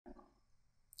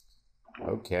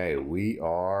Okay, we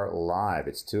are live.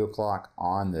 It's 2 o'clock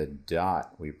on the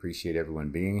dot. We appreciate everyone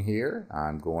being here.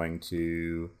 I'm going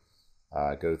to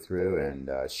go through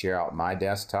and share out my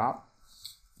desktop,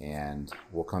 and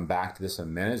we'll come back to this in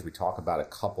a minute as we talk about a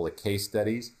couple of case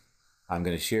studies. I'm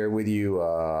going to share with you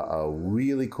a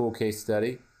really cool case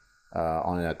study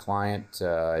on a client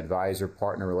advisor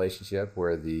partner relationship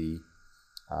where the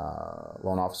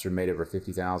loan officer made over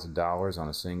 $50,000 on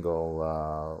a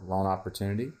single loan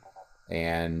opportunity.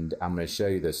 And I'm going to show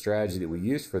you the strategy that we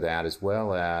use for that, as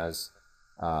well as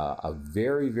a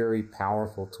very, very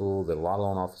powerful tool that a lot of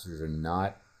loan officers are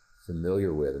not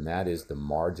familiar with, and that is the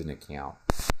margin account.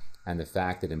 And the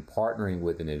fact that in partnering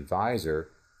with an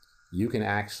advisor, you can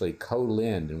actually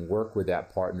co-lend and work with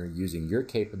that partner using your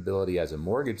capability as a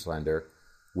mortgage lender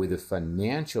with a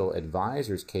financial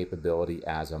advisor's capability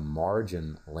as a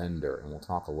margin lender. And we'll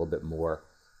talk a little bit more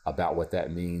about what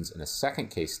that means in a second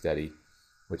case study,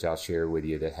 which I'll share with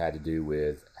you, that had to do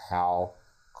with how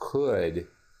could,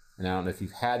 and I don't know if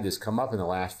you've had this come up in the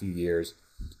last few years,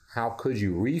 how could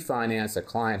you refinance a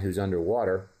client who's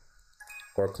underwater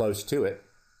or close to it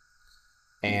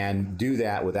and do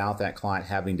that without that client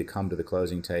having to come to the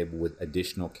closing table with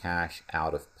additional cash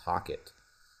out of pocket.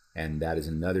 And that is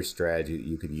another strategy that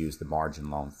you could use the margin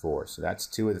loan for. So that's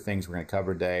two of the things we're going to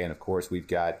cover today. And of course, we've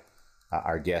got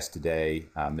our guest today,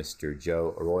 Mr.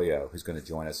 Joe Arroyo, who's going to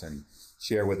join us and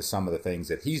share with us some of the things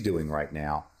that he's doing right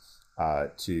now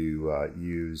to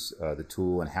use the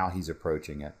tool and how he's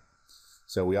approaching it.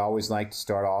 So we always like to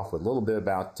start off with a little bit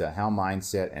about how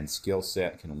mindset and skill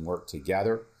set can work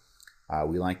together.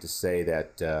 We like to say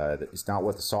that it's not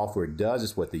what the software does,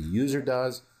 it's what the user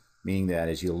does, meaning that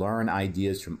as you learn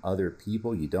ideas from other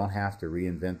people, you don't have to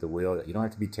reinvent the wheel. You don't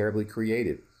have to be terribly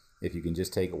creative if you can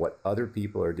just take what other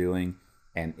people are doing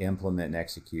and implement and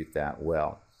execute that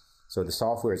well. So the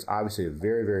software is obviously a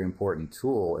very, very important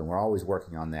tool, and we're always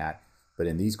working on that. But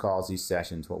in these calls, these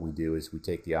sessions, what we do is we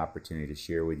take the opportunity to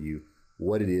share with you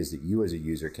what it is that you as a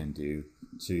user can do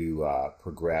to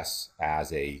progress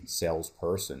as a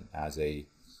salesperson, as a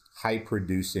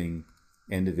high-producing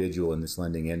individual in this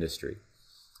lending industry.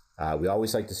 We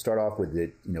always like to start off with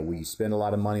it, we spend a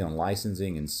lot of money on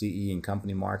licensing and CE and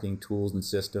company marketing tools and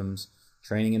systems,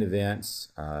 training and events,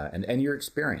 and your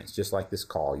experience, just like this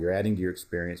call. You're adding to your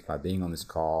experience by being on this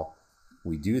call.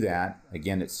 We do that,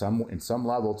 again, in some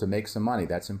level to make some money.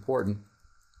 That's important.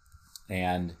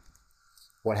 And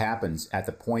what happens at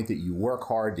the point that you work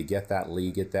hard to get that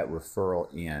lead, get that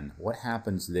referral in? What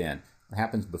happens then? What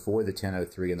happens before the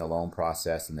 1003 and the loan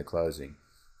process and the closing?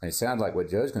 And it sounds like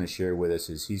what Joe's going to share with us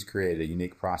is he's created a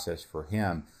unique process for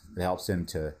him that helps him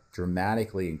to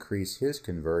dramatically increase his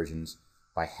conversions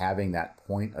by having that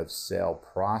point of sale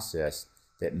process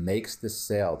that makes the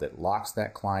sale, that locks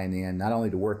that client in, not only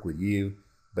to work with you,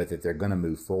 but that they're going to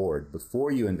move forward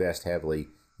before you invest heavily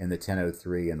in the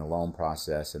 1003 and the loan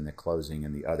process and the closing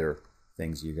and the other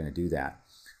things you're going to do that.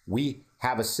 We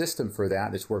have a system for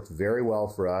that that's worked very well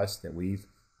for us, that we've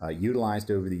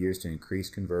utilized over the years to increase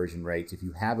conversion rates. If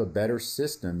you have a better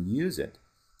system, use it.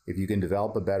 If you can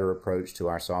develop a better approach to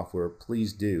our software,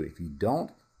 please do. If you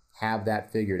don't have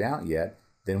that figured out yet,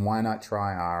 then why not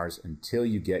try ours until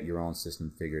you get your own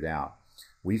system figured out?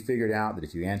 We figured out that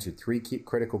if you answer three key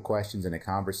critical questions in a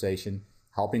conversation,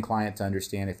 helping clients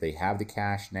understand if they have the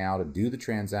cash now to do the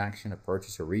transaction, a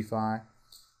purchase or refi,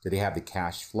 do they have the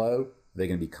cash flow? Are they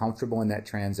going to be comfortable in that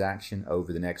transaction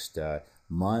over the next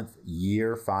month,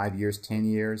 year, 5 years, 10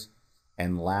 years?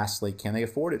 And lastly, can they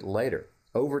afford it later?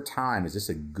 Over time, is this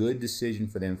a good decision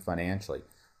for them financially?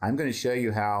 I'm going to show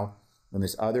you how, in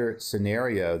this other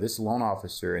scenario, this loan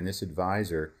officer and this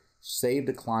advisor saved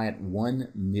a client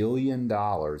 $1 million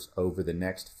over the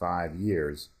next 5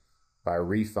 years by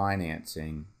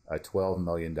refinancing a $12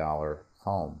 million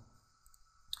home.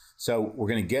 So we're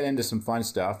going to get into some fun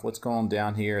stuff. Let's go on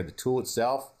down here. The tool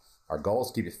itself, our goal is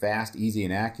to keep it fast, easy,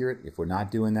 and accurate. If we're not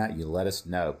doing that, you let us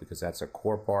know, because that's a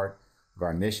core part of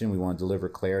our mission. We want to deliver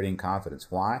clarity and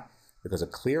confidence. Why? Because a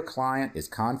clear client is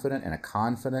confident, and a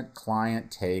confident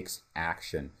client takes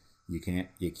action. You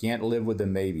can't live with the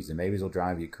maybes. The maybes will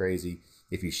drive you crazy.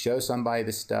 If you show somebody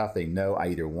this stuff, they know I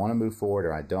either want to move forward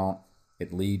or I don't.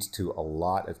 It leads to a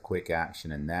lot of quick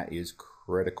action, and that is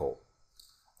critical.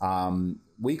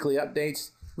 Weekly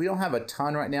updates. We don't have a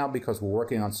ton right now because we're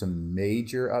working on some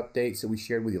major updates that we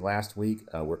shared with you last week.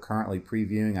 We're currently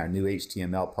previewing our new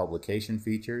HTML publication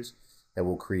features that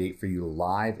will create for you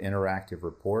live interactive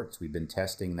reports. We've been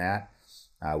testing that.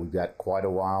 We've got quite a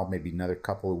while, maybe another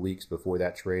couple of weeks before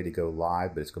that's ready to go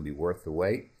live, but it's going to be worth the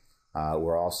wait.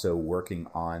 We're also working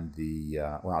on the,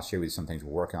 well, I'll share with you some things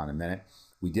we're working on in a minute.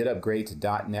 We did upgrade to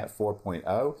 .NET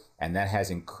 4.0, and that has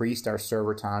increased our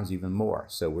server times even more.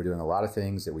 So we're doing a lot of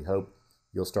things that we hope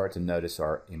you'll start to notice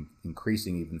are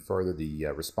increasing even further the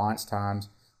response times.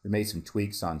 We made some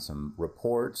tweaks on some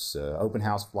reports, open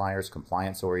house flyers,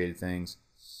 compliance-oriented things.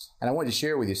 And I wanted to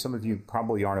share with you, some of you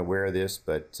probably aren't aware of this,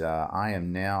 but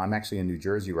I'm actually in New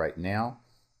Jersey right now,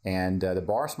 and the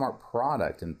BarSmart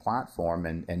product and platform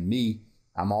and me,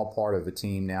 I'm all part of a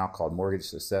team now called Mortgage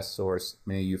Success Source.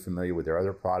 Many of you are familiar with their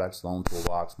other products, Loan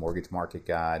Toolbox, Mortgage Market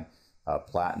Guide,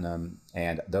 Platinum,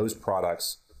 and those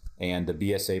products and the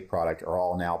BSA product are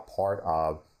all now part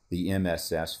of the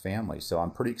MSS family. So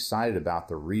I'm pretty excited about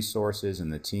the resources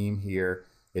and the team here.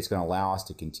 It's going to allow us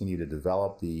to continue to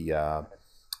develop the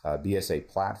BSA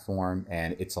platform,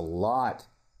 and it's a lot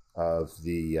of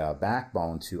the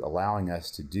backbone to allowing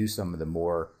us to do some of the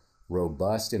more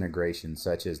robust integrations,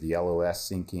 such as the LOS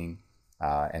syncing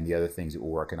and the other things that we're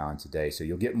working on today. So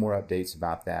you'll get more updates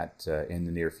about that in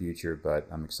the near future, but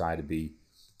I'm excited to be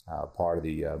part of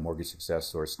the Mortgage Success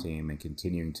Source team and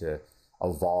continuing to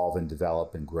evolve and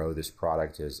develop and grow this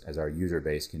product as our user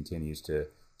base continues to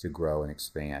grow and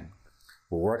expand.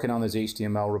 We're working on those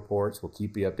HTML reports. We'll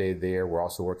keep you updated there. We're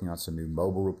also working on some new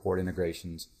mobile report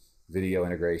integrations, video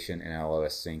integration, and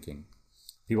LOS syncing.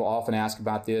 People often ask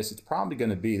about this. It's probably going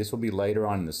to be, this will be later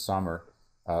on in the summer,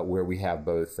 where we have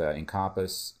both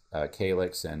Encompass,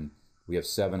 Calyx, and we have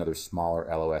 7 other smaller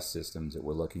LOS systems that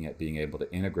we're looking at being able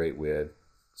to integrate with,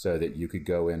 so that you could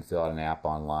go in, fill out an app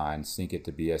online, sync it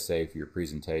to BSA for your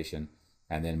presentation,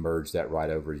 and then merge that right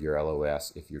over to your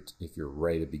LOS if you're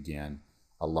ready to begin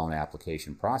a loan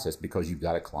application process because you've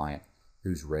got a client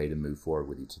who's ready to move forward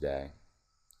with you today.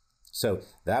 So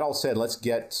that all said, let's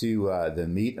get to the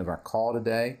meat of our call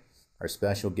today. Our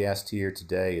special guest here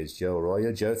today is Joe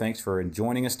Arroyo. Joe, thanks for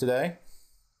joining us today.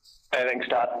 Hey, thanks,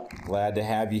 Todd. Glad to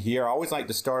have you here. I always like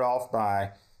to start off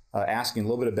by asking a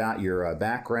little bit about your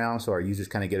background so our users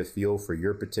kind of get a feel for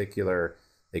your particular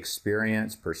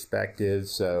experience, perspective.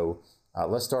 So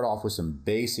let's start off with some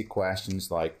basic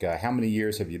questions like how many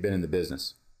years have you been in the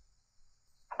business?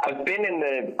 I've been in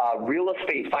the real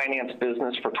estate finance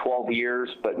business for 12 years,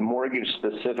 but mortgage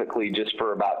specifically just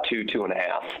for about 2.5.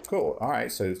 Cool. All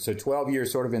right. So 12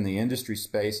 years sort of in the industry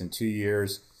space and 2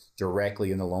 years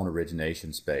directly in the loan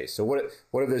origination space. So what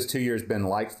have those 2 years been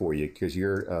like for you? Because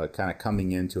you're kind of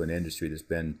coming into an industry that's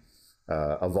been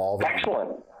evolving.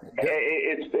 Excellent.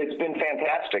 It's been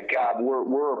fantastic.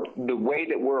 We're the way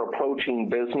that we're approaching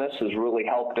business has really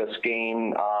helped us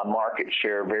gain market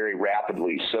share very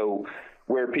rapidly. So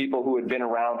where people who had been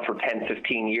around for 10,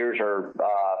 15 years are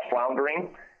floundering,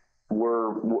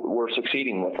 we're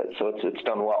succeeding with it. So it's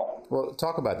done well. Well,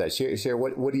 talk about that. Share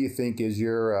what do you think is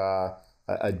your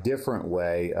a different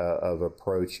way of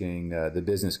approaching the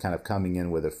business, kind of coming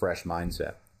in with a fresh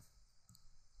mindset?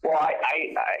 Well,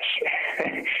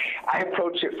 I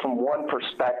approach it from one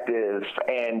perspective,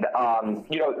 and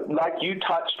like you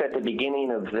touched at the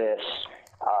beginning of this,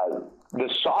 the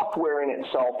software in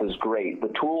itself is great.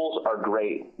 The tools are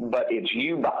great, but it's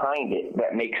you behind it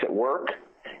that makes it work.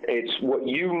 It's what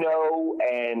you know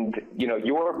and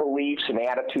your beliefs and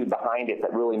attitude behind it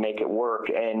that really make it work.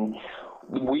 And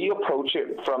we approach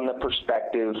it from the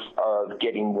perspective of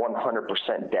getting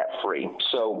 100% debt free.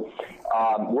 So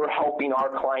we're helping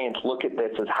our clients look at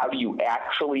this as how do you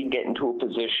actually get into a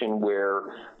position where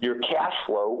your cash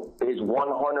flow is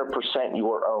 100%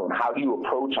 your own? How do you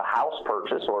approach a house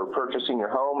purchase or purchasing your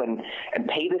home and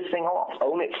pay this thing off,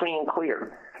 own it free and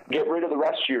clear? Get rid of the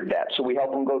rest of your debt. So we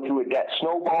help them go through a debt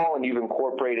snowball, and you've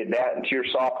incorporated that into your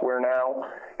software now,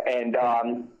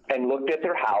 and looked at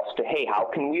their house to, hey, how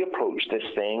can we approach this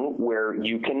thing where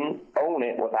you can own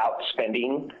it without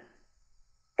spending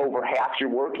over half your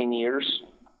working years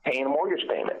paying a mortgage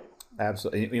payment?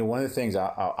 Absolutely. One of the things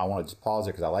I want to just pause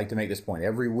there because I like to make this point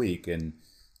every week, and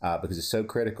because it's so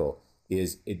critical,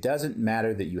 is it doesn't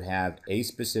matter that you have a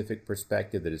specific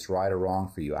perspective that it's right or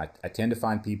wrong for you. I tend to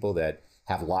find people that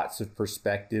have lots of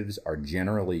perspectives are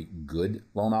generally good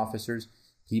loan officers.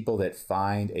 People that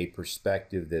find a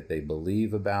perspective that they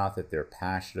believe about, that they're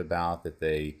passionate about, that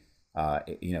they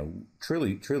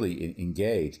truly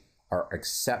engage are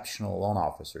exceptional loan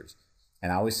officers.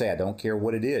 And I always say, I don't care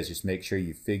what it is, just make sure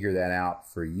you figure that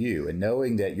out for you. And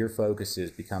knowing that your focus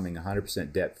is becoming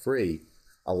 100% debt free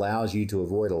allows you to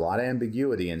avoid a lot of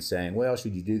ambiguity in saying, well,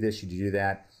 should you do this, should you do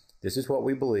that? This is what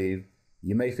we believe.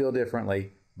 You may feel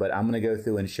differently, but I'm going to go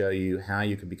through and show you how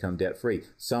you can become debt-free.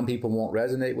 Some people won't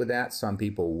resonate with that. Some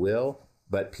people will.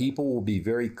 But people will be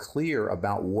very clear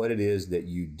about what it is that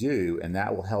you do, and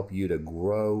that will help you to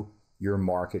grow your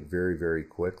market very, very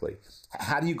quickly.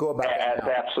 How do you go about that?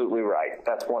 That's absolutely right.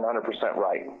 That's 100%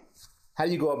 right. How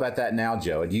do you go about that now,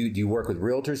 Joe? Do you work with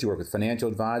realtors? Do you work with financial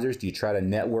advisors? Do you try to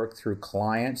network through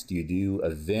clients? Do you do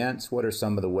events? What are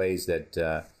some of the ways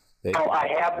that I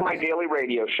have my daily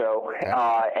radio show,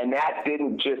 and that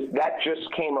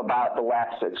just came about the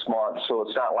last 6 months, so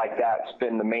it's not like that's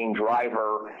been the main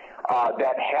driver.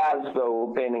 That has,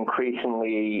 though, been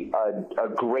increasingly a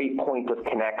great point of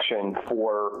connection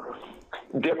for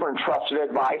different trusted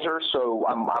advisors. So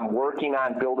I'm working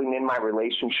on building in my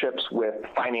relationships with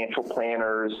financial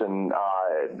planners and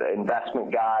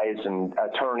investment guys and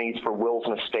attorneys for wills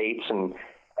and estates,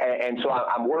 and so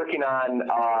I'm working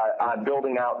on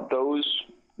building out those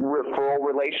referral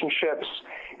relationships.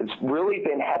 It's really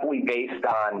been heavily based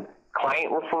on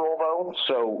client referral, though.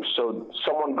 So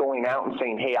someone going out and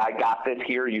saying, hey, I got this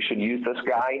here, you should use this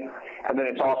guy. And then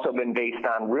it's also been based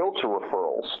on realtor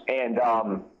referrals. And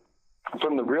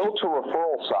from the realtor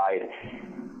referral side,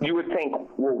 you would think,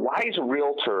 well, why is a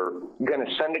realtor going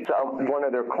to send it to one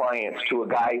of their clients to a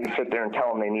guy who sit there and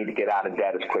tell them they need to get out of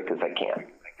debt as quick as they can?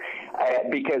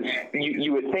 Because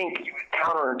you would think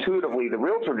counterintuitively the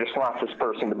realtor just wants this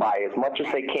person to buy as much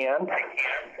as they can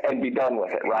and be done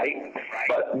with it, right?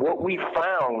 But what we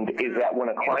found is that when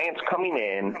a client's coming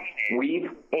in, we've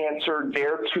answered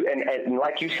and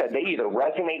like you said, they either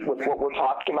resonate with what we're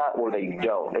talking about or they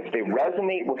don't. If they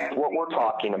resonate with what we're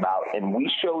talking about and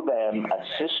we show them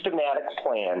a systematic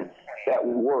plan that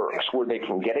works where they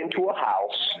can get into a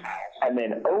house and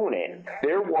then own it,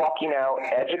 they're walking out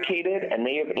educated, and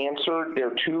they have answered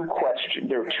their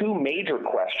two major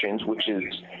questions, which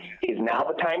is now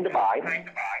the time to buy,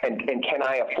 and can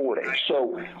I afford it?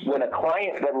 So when a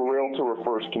client that a realtor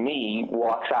refers to me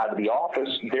walks out of the office,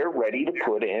 they're ready to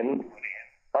put in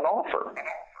an offer.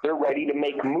 They're ready to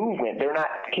make movement. They're not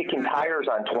kicking tires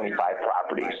on 25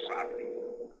 properties.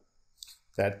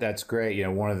 That's great. You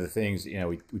know, one of the things, you know,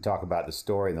 we talk about the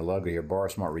story and the logo here, borrow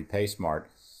smart, repay smart.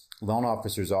 Loan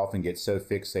officers often get so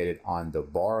fixated on the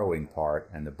borrowing part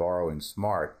and the borrowing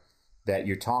smart that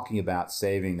you're talking about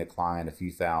saving the client a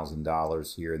few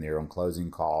 $1,000s here and there on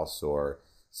closing costs or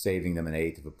saving them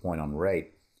 1/8 of a point on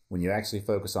rate. When you actually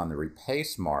focus on the repay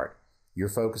smart, you're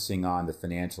focusing on the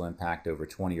financial impact over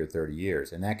 20 or 30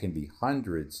 years, and that can be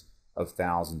hundreds of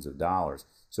thousands of dollars.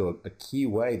 So a key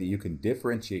way that you can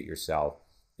differentiate yourself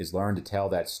is learn to tell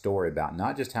that story about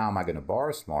not just how am I going to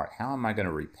borrow smart, how am I going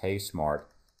to repay smart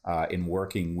in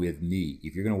working with me.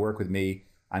 If you're going to work with me,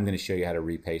 I'm going to show you how to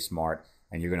repay smart,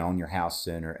 and you're going to own your house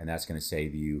sooner, and that's going to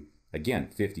save you, again,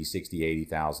 $50,000, $60,000,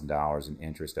 $80,000 in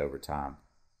interest over time.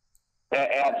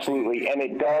 Absolutely, and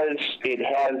it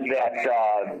has that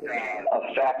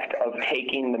effect of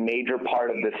taking the major part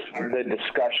of the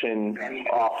discussion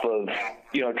off of,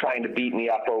 you know, trying to beat me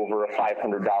up over a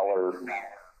 $500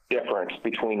 difference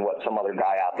between what some other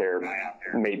guy out there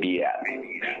may be at.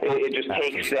 It just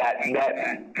takes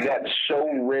that so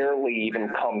rarely even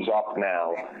comes up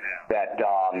now that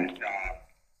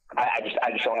I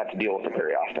just don't have to deal with it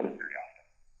very often.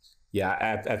 Yeah,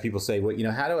 I have people say, well, you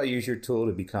know, how do I use your tool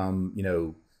to become, you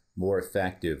know, more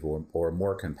effective or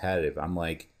more competitive? I'm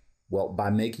like, well, by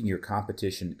making your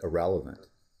competition irrelevant.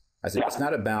 I said, it's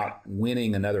not about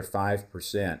winning another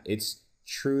 5%. It's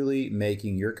truly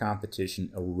making your competition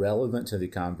irrelevant to the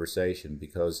conversation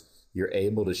because you're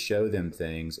able to show them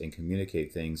things and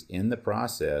communicate things in the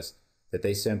process that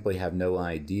they simply have no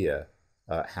idea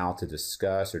how to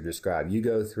discuss or describe. You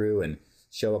go through and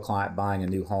show a client buying a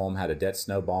new home how to debt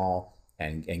snowball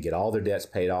and get all their debts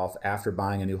paid off after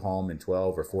buying a new home in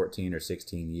 12 or 14 or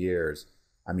 16 years.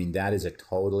 I mean, that is a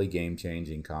totally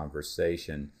game-changing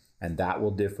conversation, and that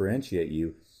will differentiate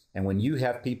you. And when you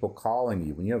have people calling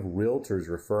you, when you have realtors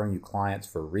referring you clients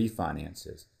for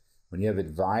refinances, when you have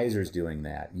advisors doing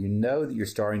that, you know that you're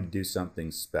starting to do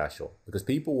something special because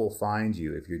people will find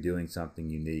you if you're doing something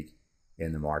unique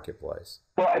in the marketplace.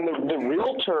 Well, and the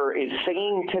realtor is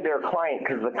saying to their client,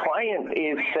 because the client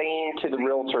is saying to the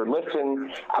realtor,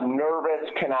 listen, I'm nervous.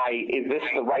 Is this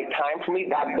the right time for me?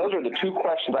 Those are the two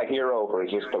questions I hear over.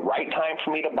 Is this the right time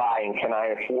for me to buy, and can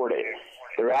I afford it?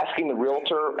 They're asking the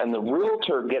realtor, and the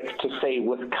realtor gets to say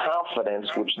with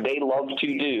confidence, which they love to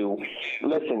do,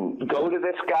 listen, go to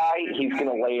this guy. He's going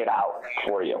to lay it out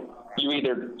for you. You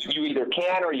either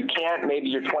can or you can't. Maybe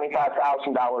you're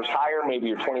 $25,000 higher. Maybe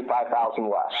you're $25,000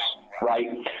 less, right?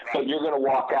 But you're going to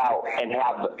walk out and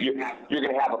you're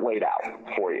going to have it laid out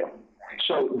for you.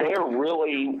 So they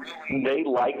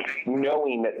like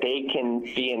knowing that they can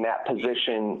be in that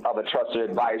position of a trusted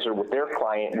advisor with their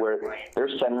client where they're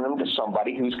sending them to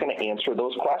somebody who's going to answer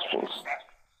those questions.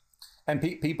 And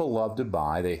people love to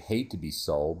buy. They hate to be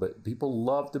sold, but people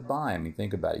love to buy. I mean,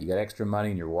 think about it. You got extra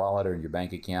money in your wallet or in your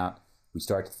bank account. We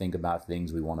start to think about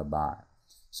things we want to buy.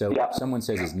 So if someone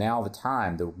says, is now the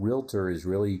time, the realtor is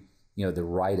really, the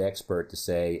right expert to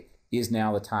say, is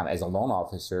now the time. As a loan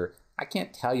officer, I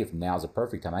can't tell you if now is a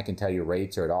perfect time. I can tell you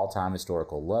rates are at all-time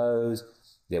historical lows,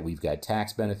 that we've got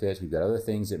tax benefits, we've got other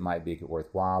things that might make it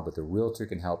worthwhile, but the realtor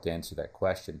can help to answer that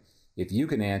question. If you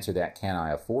can answer that can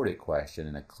I afford it question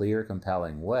in a clear,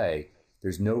 compelling way,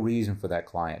 there's no reason for that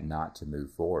client not to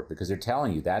move forward, because they're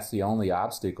telling you that's the only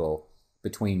obstacle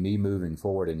between me moving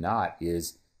forward and not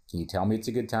is, can you tell me it's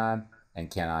a good time,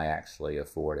 and can I actually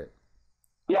afford it?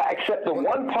 Yeah, except the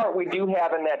one part we do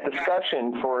have in that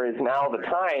discussion for is now the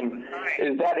time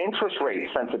is that interest rate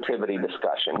sensitivity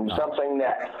discussion. Something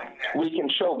that we can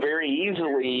show very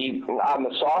easily on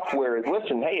the software is,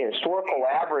 listen, hey, historical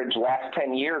average last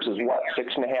 10 years is what,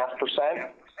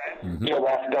 6.5%?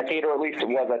 Last decade, or at least it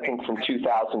was, I think, from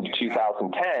 2000 to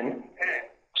 2010.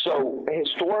 So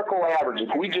historical average, if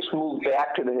we just move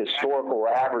back to the historical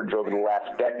average over the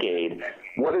last decade,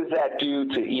 what does that do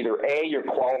to either A, your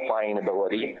qualifying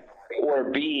ability, or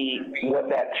B, what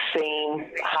that same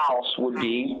house would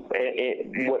be,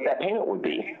 what that payment would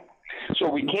be? So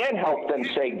we can help them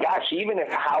say, gosh, even if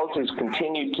houses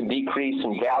continue to decrease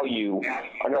in value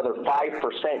another 5%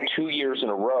 2 years in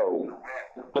a row,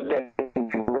 but then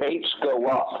rates go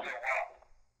up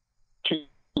 2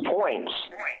 points,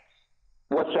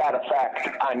 what's that effect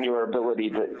on your ability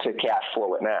to cash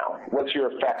flow it now? What's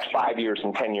your effect 5 years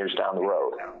and 10 years down the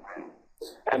road?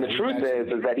 And the truth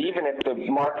is that even if the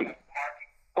market,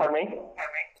 pardon me?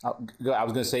 I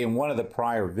was going to say, in one of the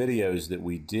prior videos that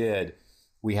we did,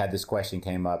 we had this question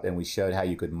came up, and we showed how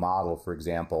you could model, for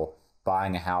example,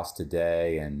 buying a house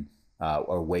today and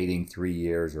or waiting 3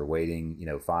 years or waiting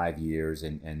 5 years,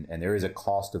 and there is a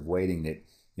cost of waiting that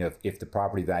if the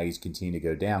property values continue to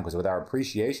go down, because with our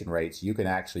appreciation rates, you can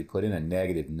actually put in a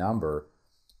negative number,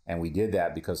 and we did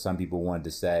that because some people wanted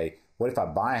to say, what if I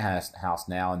buy a house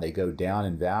now and they go down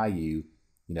in value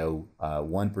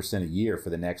 1% a year for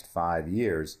the next 5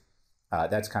 years?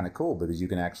 That's kind of cool, because you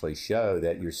can actually show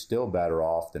that you're still better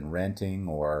off than renting,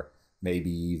 or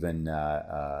maybe even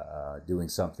doing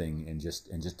something and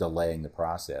just delaying the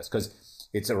process. Because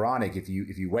it's ironic, if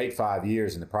you wait 5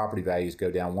 years and the property values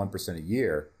go down 1% a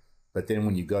year, but then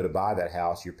when you go to buy that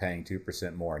house, you're paying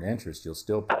 2% more in interest, you'll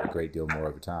still pay a great deal more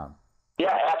over time.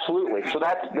 Yeah, absolutely. So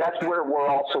that's where we're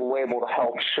also able to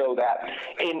help show that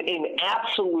in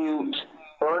absolute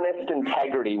earnest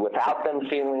integrity, without them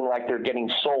feeling like they're getting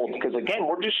sold. Because again,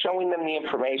 we're just showing them the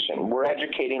information. We're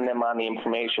educating them on the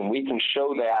information. We can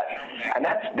show that, and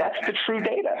that's the true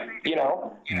data.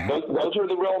 Those are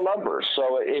the real numbers.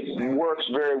 So it works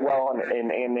very well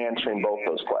in answering both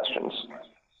those questions.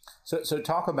 So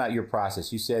talk about your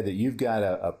process. You said that you've got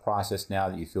a process now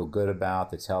that you feel good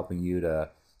about, that's helping you to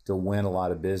win a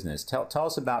lot of business. Tell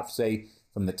us about, say,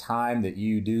 from the time that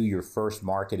you do your first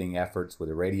marketing efforts with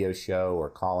a radio show or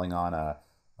calling on a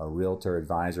realtor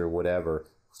advisor or whatever,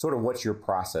 sort of what's your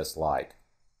process like?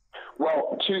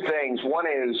 Well, two things. One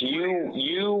is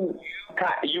you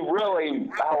really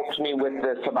helped me with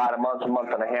this about a month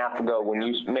and a half ago, when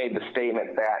you made the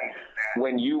statement that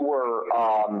when you were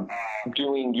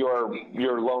doing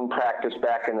your loan practice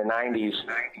back in the 90s,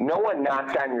 no one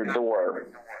knocked on your door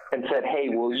and said, hey,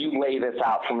 will you lay this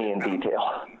out for me in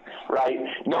detail? Right?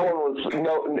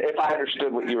 If I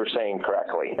understood what you were saying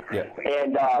correctly. Yeah.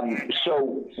 And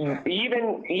so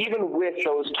even with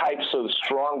those types of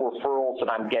strong referrals that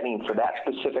I'm getting for that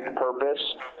specific purpose,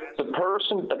 the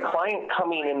client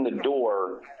coming in the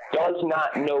door does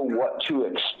not know what to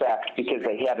expect, because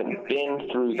they haven't been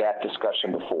through that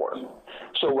discussion before.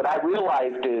 So what I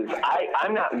realized is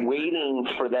I'm not waiting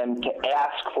for them to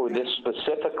ask for this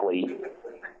specifically.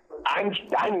 I'm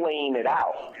laying it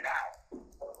out.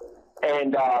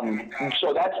 And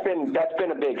so that's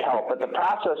been a big help. But the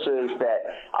process is that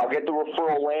I'll get the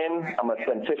referral in. I'm going to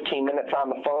spend 15 minutes on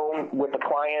the phone with the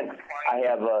client. I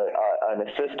have an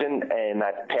assistant, and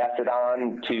I pass it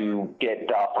on to get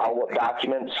follow-up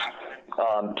documents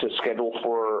to schedule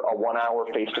for a 1-hour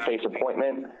face-to-face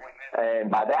appointment. And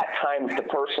by that time, the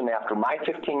person, after my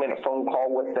 15-minute phone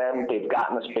call with them, they've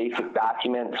gotten us basic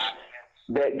documents.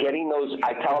 That getting those,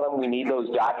 I tell them we need those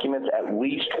documents at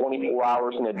least 24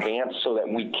 hours in advance, so that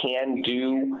we can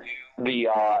do the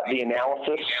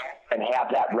analysis and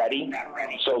have that ready.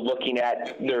 So looking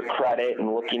at their credit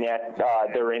and looking at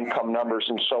their income numbers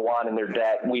and so on, and their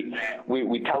debt, we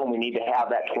tell them we need to have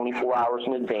that 24 hours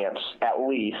in advance at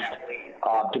least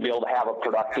to be able to have a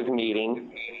productive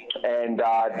meeting. And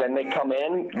then they come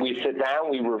in, we sit down,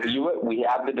 we review it, we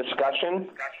have the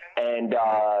discussion. And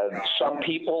some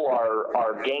people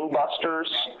are gangbusters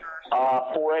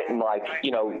for it, and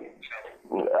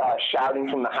shouting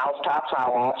from the housetops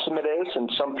how awesome it is, and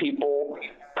some people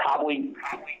probably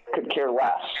could care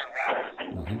less.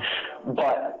 Mm-hmm.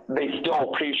 But they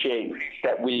still appreciate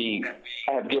that we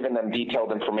have given them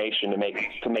detailed information to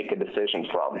make a decision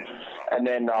from. And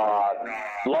then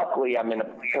luckily I'm in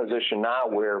a position now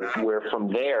where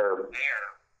from there,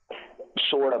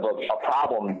 short of a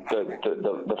problem,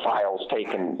 the file's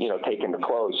taken to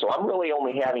close. So I'm really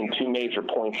only having two major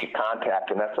points of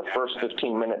contact, and that's the first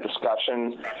 15-minute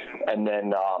discussion, and then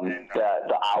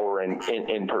the hour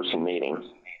in-person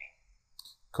meeting.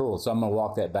 Cool. So I'm going to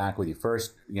walk that back with you.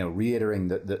 First, reiterating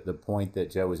the point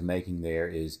that Joe was making there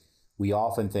is we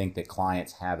often think that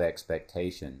clients have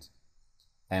expectations.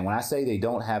 And when I say they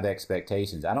don't have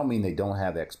expectations, I don't mean they don't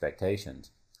have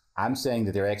expectations. I'm saying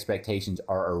that their expectations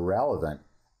are irrelevant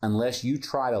unless you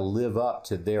try to live up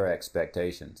to their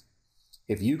expectations.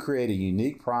 If you create a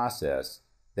unique process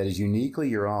that is uniquely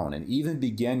your own and even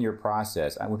begin your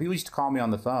process, when people used to call me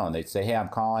on the phone, they'd say, hey, I'm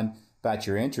calling about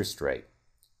your interest rate.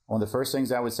 One of the first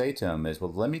things I would say to them is,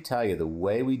 well, let me tell you, the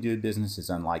way we do business is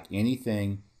unlike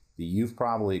anything that you've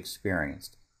probably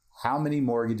experienced. How many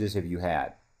mortgages have you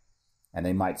had? And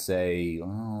they might say,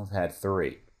 oh, I've had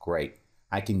 3. Great.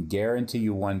 I can guarantee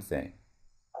you one thing.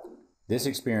 This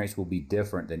experience will be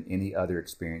different than any other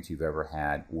experience you've ever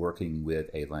had working with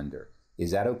a lender.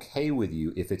 Is that okay with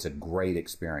you if it's a great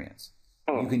experience?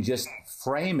 You can just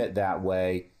frame it that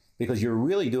way because you're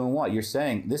really doing what? You're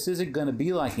saying this isn't going to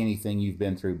be like anything you've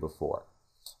been through before.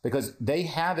 Because they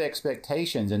have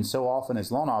expectations, and so often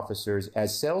as loan officers,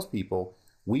 as salespeople,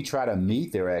 we try to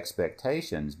meet their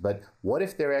expectations. But what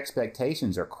if their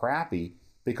expectations are crappy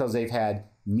because they've had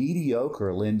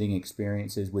mediocre lending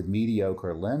experiences with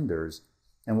mediocre lenders?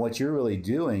 And what you're really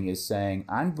doing is saying,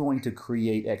 I'm going to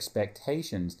create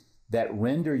expectations that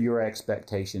render your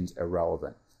expectations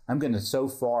irrelevant. I'm going to so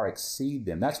far exceed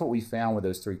them. That's what we found with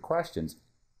those 3 questions.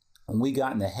 When we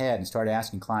got in the head and started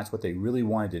asking clients what they really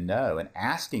wanted to know and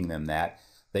asking them that,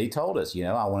 they told us,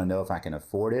 I want to know if I can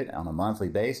afford it on a monthly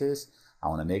basis. I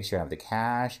want to make sure I have the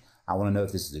cash. I want to know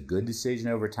if this is a good decision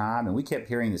over time. And we kept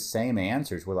hearing the same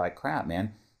answers. We're like, crap,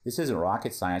 man, this isn't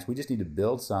rocket science. We just need to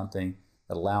build something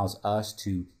that allows us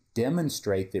to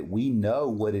demonstrate that we know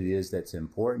what it is that's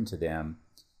important to them,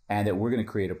 and that we're going to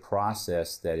create a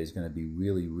process that is going to be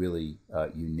really, really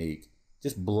unique.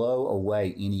 Just blow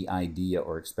away any idea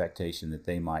or expectation that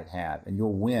they might have. And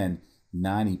you'll win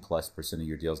 90+% of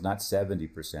your deals, not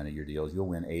 70% of your deals. You'll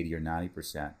win 80 or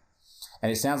 90%.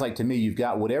 And it sounds like to me, you've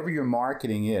got whatever your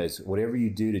marketing is, whatever you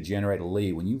do to generate a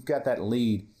lead. When you've got that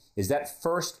lead, is that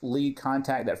first lead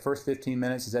contact, that first 15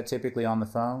 minutes, is that typically on the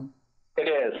phone? It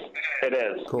is. It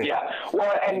is. Cool. Yeah.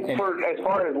 Well, and for as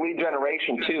far as lead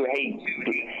generation too, hey,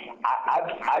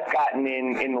 I've gotten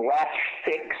in the last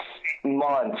 6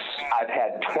 months, I've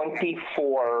had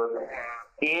 24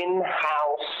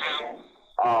 in-house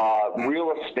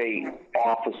real estate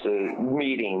offices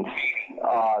meetings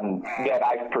that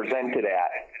I've presented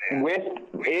at with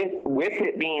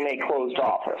it being a closed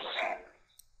office.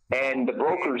 And the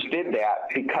brokers did that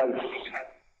because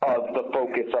of the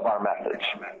focus of our message.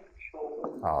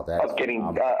 Oh, that's of getting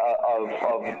of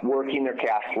working their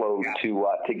cash flow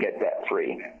to get debt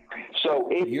free. So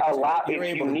its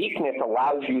uniqueness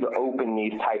allows you to open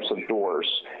these types of doors,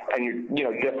 and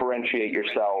differentiate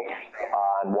yourself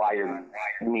on why you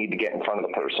need to get in front of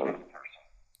the person.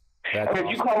 And if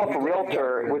you call up a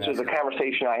realtor, which is a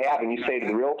conversation I have, and you say to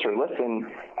the realtor,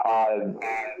 listen,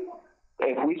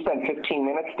 if we spend 15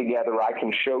 minutes together, I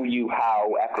can show you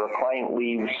how after a client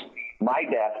leaves my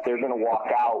desk, they're going to walk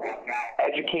out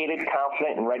educated,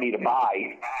 confident, and ready to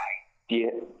buy. Do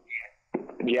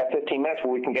you have 15 minutes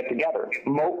where we can get together?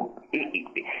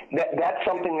 That's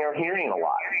something they're hearing a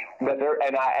lot. But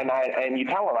and you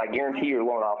tell them, I guarantee your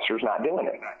loan officer's not doing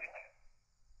it.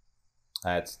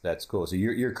 That's cool. So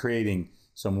you're creating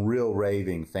some real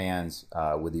raving fans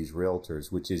with these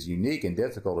realtors, which is unique and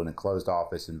difficult in a closed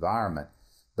office environment.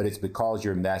 But it's because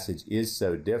your message is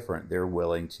so different, they're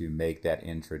willing to make that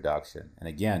introduction. And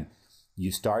again, you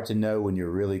start to know when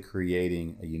you're really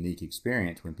creating a unique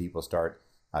experience, when people start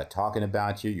talking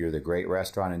about you. You're the great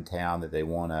restaurant in town that they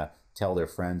want to tell their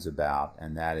friends about.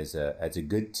 And that's a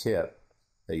good tip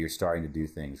that you're starting to do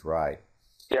things right.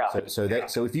 Yeah. So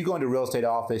if you go into a real estate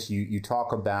office, you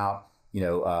talk about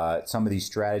some of these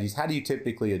strategies. How do you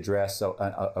typically address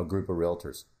a group of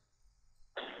realtors?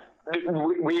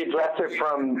 We address it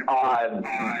from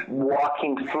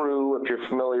walking through, if you're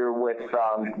familiar with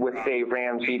Dave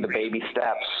Ramsey, the baby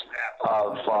steps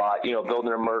of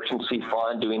building an emergency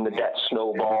fund, doing the debt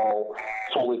snowball,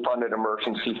 fully funded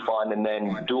emergency fund, and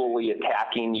then dually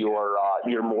attacking your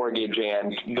mortgage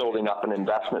and building up an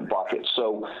investment bucket.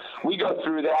 So we go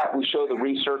through that. We show the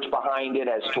research behind it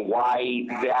as to why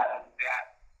that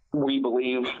we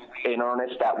believe in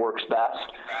earnest that works best.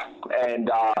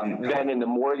 And then in the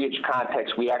mortgage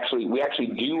context, we actually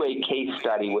do a case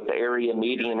study with the area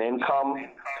median income,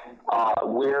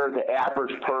 where the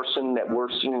average person that we're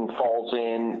seeing falls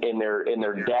in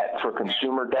their debt for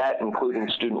consumer debt, including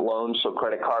student loans, so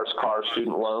credit cards, cars,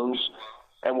 student loans.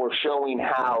 And we're showing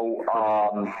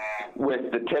how, with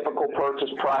the typical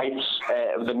purchase price,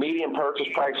 the median purchase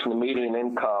price and the median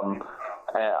income,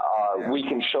 we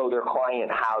can show their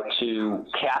client how to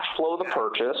cash flow the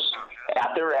purchase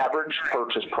at their average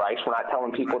purchase price. We're not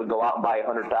telling people to go out and buy a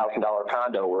 $100,000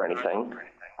 condo or anything.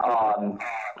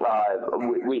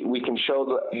 We can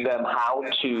show them how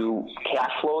to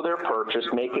cash flow their purchase,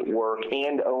 make it work,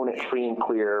 and own it free and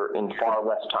clear in far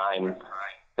less time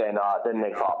than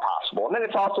they thought possible. And then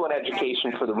it's also an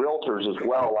education for the realtors as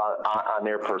well on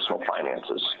their personal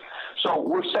finances. So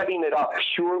we're setting it up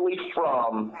purely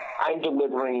from I'm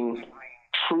delivering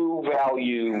true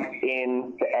value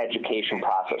in the education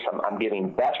process. I'm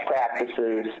giving best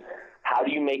practices. How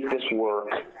do you make this work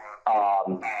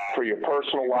for your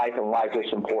personal life and life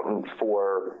that's important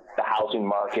for the housing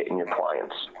market and your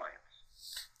clients?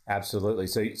 Absolutely.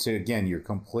 So again,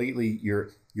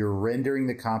 you're rendering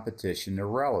the competition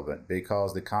irrelevant,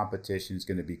 because the competition is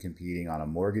going to be competing on a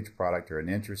mortgage product or an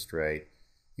interest rate.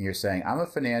 And you're saying, I'm a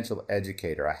financial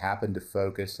educator. I happen to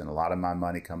focus, and a lot of my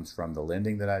money comes from the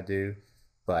lending that I do.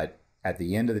 But at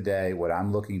the end of the day, what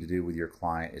I'm looking to do with your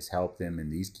client is help them in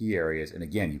these key areas. And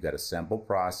again, you've got a simple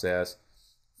process,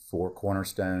 4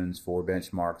 cornerstones, 4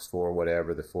 benchmarks, 4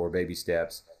 whatever, the 4 baby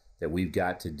steps that we've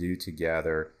got to do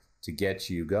together to get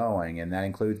you going. And that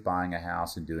includes buying a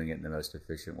house and doing it in the most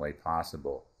efficient way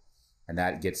possible. And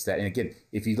that gets that. And again,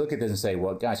 if you look at this and say,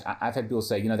 well, gosh, I've had people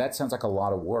say, that sounds like a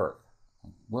lot of work.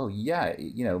 Well, yeah,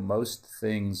 most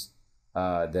things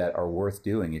that are worth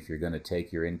doing, if you're going to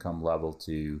take your income level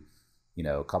to,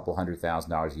 a couple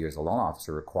 $100,000 a year as a loan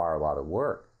officer, require a lot of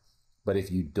work. But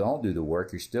if you don't do the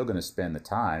work, you're still going to spend the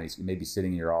time. You may be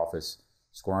sitting in your office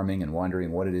squirming and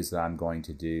wondering what it is that I'm going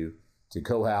to do to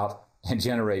go out and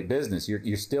generate business.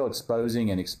 You're still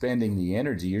exposing and expending the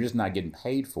energy. You're just not getting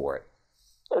paid for it.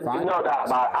 No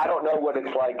doubt. I don't know what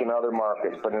it's like in other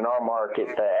markets, but in our market,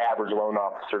 the average loan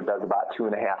officer does about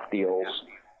 2.5 deals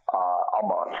a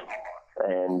month.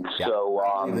 And yeah.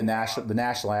 So the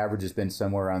national average has been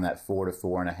somewhere around that 4 to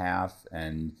 4.5.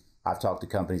 And I've talked to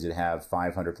companies that have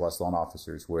 500 plus loan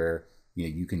officers where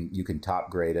you can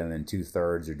top grade them, and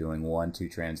 2/3 are doing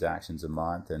 1-2 transactions a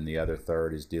month, and the other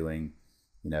third is doing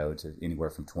to anywhere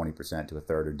from 20% to 1/3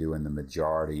 are doing the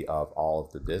majority of all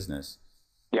of the business.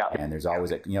 Yeah. And there's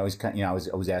always I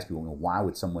always ask people, why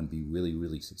would someone be really,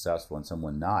 really successful and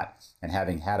someone not? And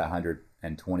having had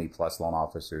 120 plus loan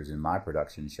officers in my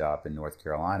production shop in North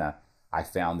Carolina, I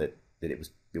found that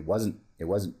it wasn't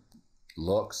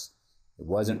looks, it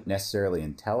wasn't necessarily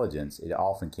intelligence. It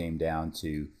often came down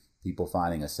to people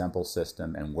finding a simple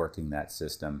system and working that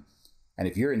system. And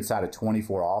if you're inside of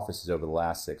 24 offices over the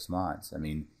last 6 months,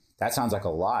 that sounds like a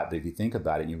lot, but if you think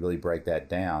about it and you really break that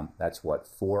down, that's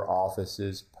 4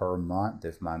 offices per month,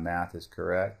 if my math is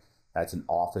correct. That's an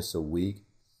office a week.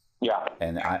 Yeah.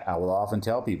 And I will often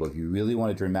tell people, if you really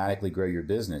want to dramatically grow your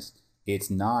business,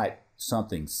 it's not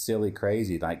something silly,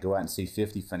 crazy, like go out and see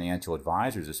 50 financial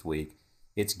advisors this week.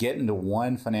 It's getting to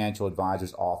 1 financial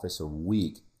advisor's office a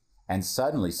week. And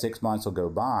suddenly 6 months will go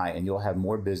by and you'll have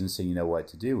more business than you know what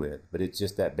to do with. But it's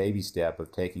just that baby step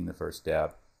of taking the first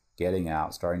step, getting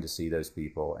out, starting to see those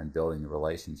people and building the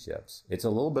relationships. It's a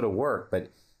little bit of work,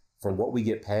 but for what we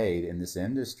get paid in this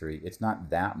industry, it's not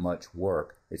that much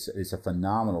work. It's a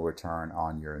phenomenal return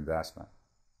on your investment.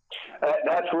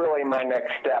 That's really my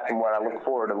next step, and what I look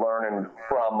forward to learning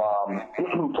from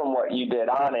what you did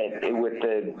on it with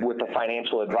the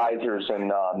financial advisors.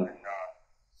 And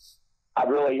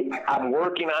I'm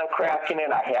working on cracking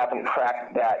it. I haven't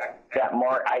cracked that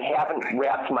mark. I haven't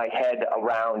wrapped my head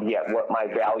around yet what my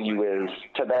value is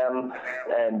to them,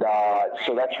 and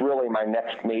so that's really my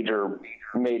next major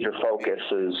focus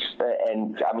is.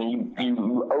 And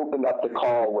you opened up the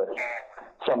call with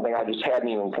something I just hadn't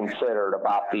even considered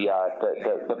about the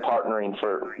partnering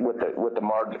with the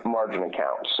margin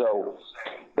account. So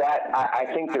that I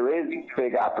think there is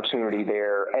big opportunity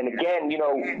there. And again,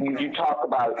 you talk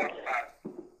about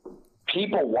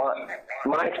people want,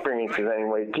 my experiences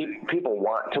anyway, people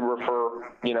want to refer,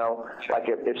 like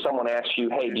if someone asks you,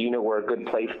 hey, do you know where a good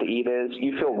place to eat is?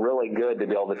 You feel really good to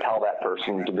be able to tell that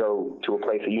person to go to a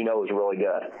place that you know is really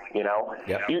good,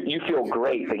 Yep. You feel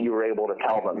great that you were able to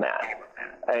tell them that.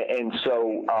 And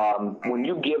so when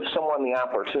you give someone the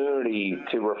opportunity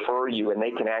to refer you and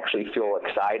they can actually feel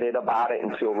excited about it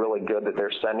and feel really good that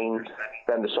they're sending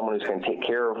them to someone who's going to take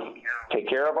care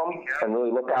of them and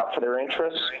really look out for their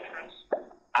interests,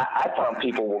 I found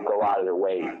people will go out of their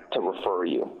way to refer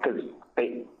you because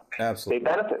they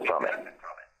benefit from it.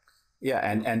 Yeah,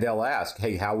 and they'll ask,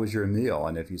 hey, how was your meal?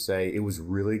 And if you say it was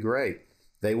really great,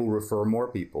 they will refer more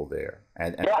people there.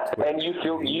 And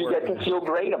you get to feel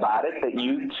great about it that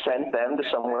you sent them to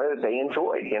somewhere that they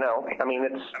enjoyed. I mean,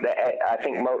 I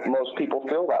think most people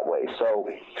feel that way. So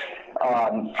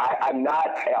I'm not.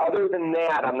 Other than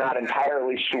that, I'm not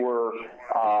entirely sure.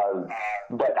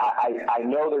 But I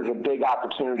know there's a big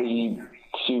opportunity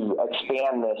to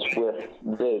expand this with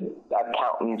the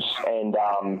accountants and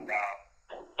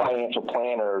financial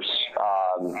planners.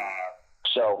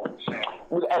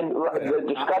 And the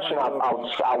discussion,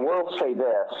 I will say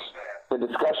this: the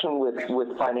discussion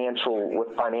with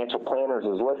financial planners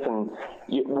is, listen,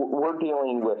 we're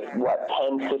dealing with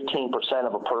 10-15%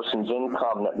 of a person's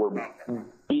income that we're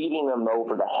beating them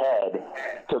over the head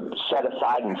to set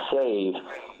aside and save.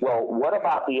 Well, what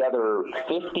about the other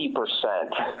 50%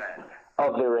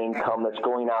 of their income that's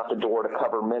going out the door to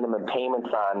cover minimum payments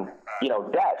on,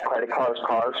 debt, credit cards,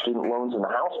 cars, student loans, and the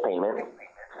house payment?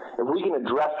 If we can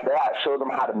address that, show them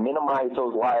how to minimize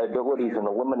those liabilities and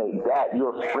eliminate debt,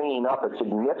 you're freeing up a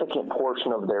significant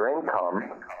portion of their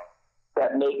income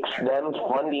that makes them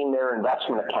funding their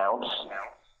investment accounts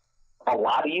a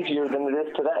lot easier than it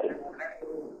is today.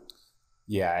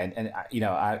 Yeah, and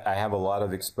I have a lot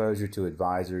of exposure to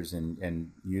advisors,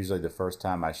 and usually the first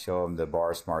time I show them the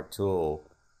Bar Smart tool,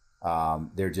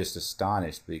 they're just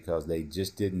astonished because they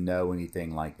just didn't know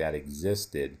anything like that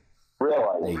existed.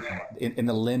 Really? In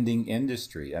the lending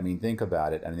industry. I mean, think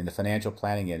about it. I mean, in the financial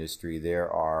planning industry,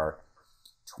 there are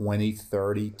 20,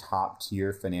 30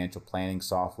 top-tier financial planning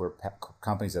software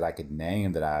companies that I could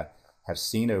name that I have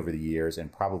seen over the years,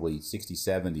 and probably 60,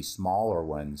 70 smaller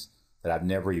ones that I've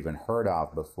never even heard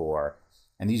of before.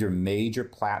 And these are major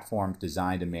platforms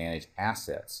designed to manage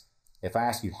assets. If I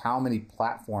ask you how many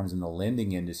platforms in the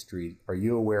lending industry are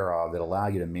you aware of that allow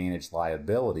you to manage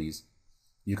liabilities,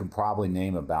 you can probably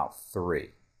name about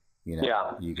 3. You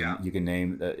can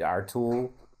name our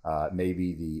tool,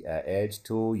 maybe the Edge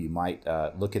tool. You might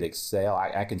look at Excel.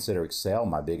 I consider Excel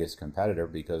my biggest competitor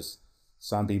because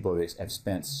some people have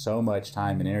spent so much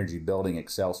time and energy building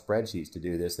Excel spreadsheets to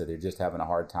do this that they're just having a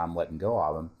hard time letting go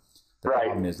of them. The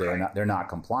problem is they're not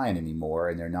compliant anymore,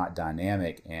 and they're not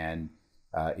dynamic. And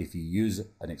if you use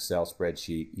an Excel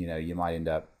spreadsheet, you might end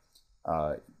up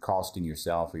costing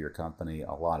yourself or your company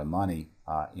a lot of money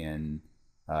in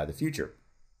the future.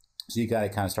 So you got to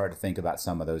kind of start to think about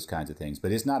some of those kinds of things.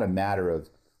 But it's not a matter of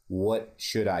what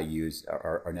should I use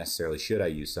or necessarily should I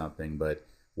use something, but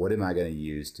what am I going to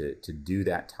use to do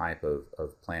that type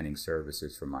of planning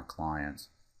services for my clients?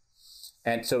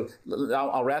 And so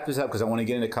I'll wrap this up because I want to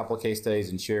get into a couple of case studies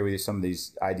and share with you some of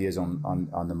these ideas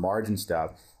on the margin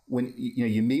stuff. When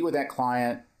you meet with that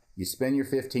client, you spend your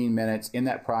 15 minutes in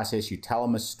that process, you tell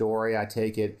them a story, I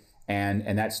take it,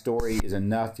 and that story is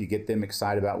enough. You get them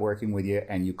excited about working with you,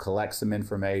 and you collect some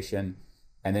information.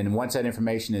 And then once that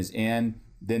information is in,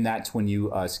 then that's when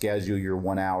you schedule your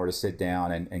 1 hour to sit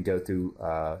down and go through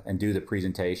and do the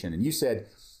presentation. And you said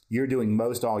you're doing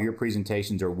most all your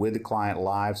presentations are with the client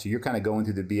live, so you're kind of going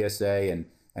through the BSA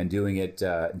and doing it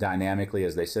dynamically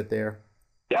as they sit there?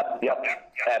 Yep,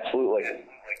 absolutely.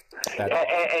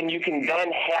 And you can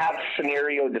then have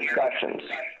scenario discussions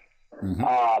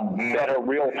that are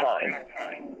real time.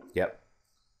 Yep.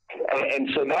 And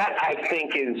so that, I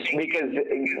think, is because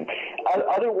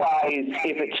otherwise,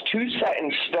 if it's too set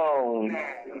in stone,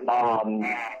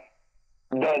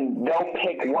 then they'll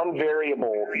pick one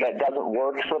variable that doesn't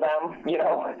work for them,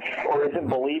 or isn't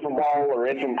believable, or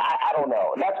isn't, I don't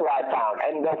know. That's what I found.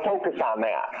 And they'll focus on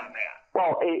that.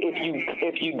 Well,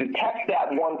 if you detect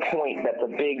that one point that's a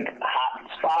big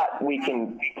hot spot, we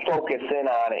can focus in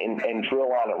on it and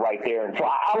drill on it right there. And so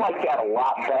I like that a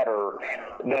lot better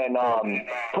than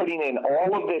putting in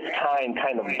all of this time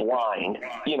kind of blind,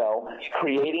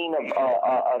 creating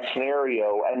a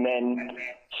scenario and then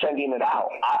sending it out.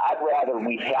 I'd rather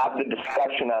we have the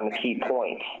discussion on the key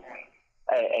points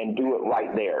and do it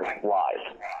right there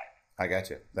live. I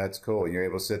got you. That's cool. You're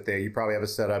able to sit there. You probably have a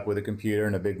setup with a computer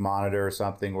and a big monitor or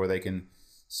something where they can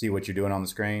see what you're doing on the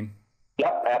screen.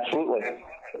 Yep, absolutely.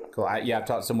 Cool. I've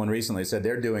taught someone recently said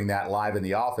they're doing that live in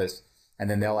the office, and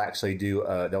then they'll actually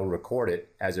they'll record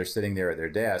it as they're sitting there at their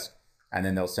desk, and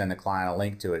then they'll send the client a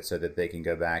link to it so that they can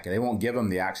go back, and they won't give them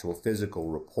the actual physical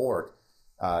report,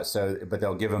 but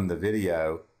they'll give them the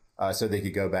video so they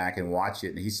could go back and watch it.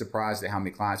 And he's surprised at how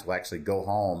many clients will actually go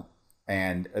home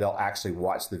and they'll actually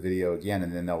watch the video again,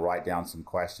 and then they'll write down some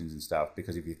questions and stuff.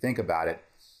 Because if you think about it,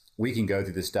 we can go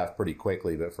through this stuff pretty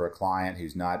quickly, but for a client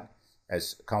who's not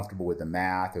as comfortable with the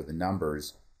math or the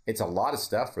numbers, it's a lot of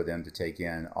stuff for them to take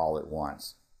in all at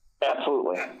once.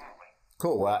 Absolutely.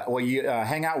 Cool. Well, you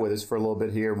hang out with us for a little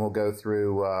bit here, and we'll go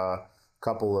through a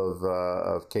couple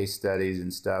of case studies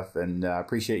and stuff, and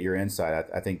appreciate your insight.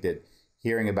 I think that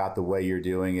hearing about the way you're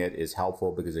doing it is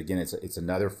helpful because, again, it's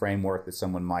another framework that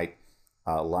someone might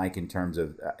like in terms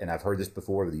of, and I've heard this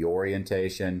before, the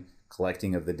orientation,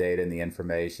 collecting of the data and the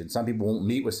information. Some people won't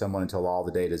meet with someone until all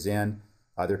the data's in.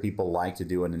 Other people like to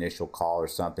do an initial call or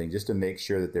something just to make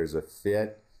sure that there's a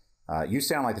fit. You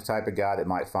sound like the type of guy that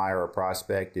might fire a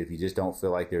prospect if you just don't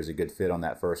feel like there's a good fit on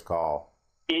that first call.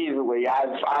 Easily.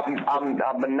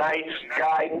 I'm a nice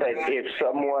guy, but if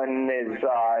someone is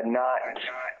not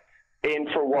in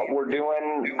for what we're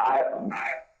doing, I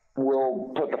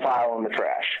will put the file in the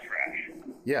trash.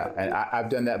 Yeah, and I've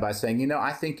done that by saying,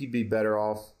 I think you'd be better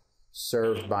off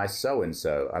served by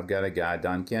so-and-so. I've got a guy,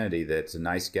 Don Kennedy, that's a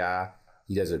nice guy.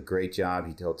 He does a great job.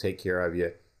 He'll take care of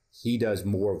you. He does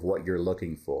more of what you're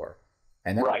looking for.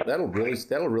 And that'll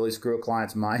really screw a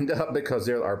client's mind up because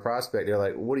they're our prospect. They're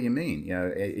like, what do you mean?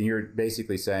 And you're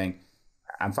basically saying,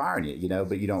 I'm firing you,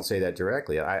 but you don't say that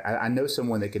directly. I know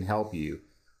someone that can help you.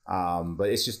 But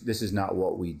it's just, this is not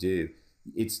what we do.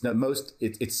 It's the most,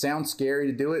 it sounds scary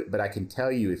to do it, but I can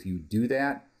tell you if you do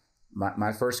that,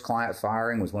 my first client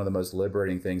firing was one of the most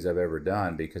liberating things I've ever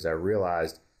done because I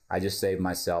realized I just saved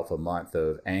myself a month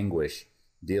of anguish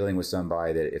dealing with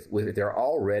somebody that if they're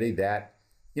already that,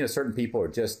 certain people are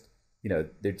just,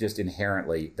 they're just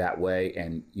inherently that way.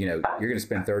 And, you're going to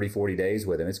spend 30, 40 days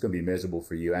with them. It's going to be miserable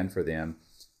for you and for them.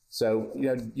 So,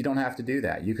 you don't have to do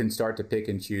that. You can start to pick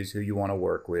and choose who you want to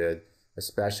work with,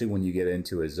 especially when you get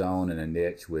into a zone and a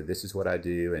niche with this is what I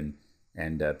do.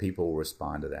 And people will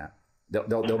respond to that.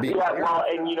 They'll be. Yeah, well,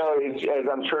 and as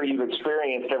I'm sure you've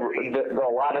experienced,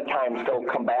 a lot of times they'll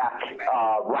come back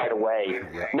right away.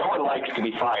 Yeah. No one likes to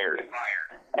be fired.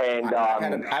 And I've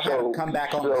had to come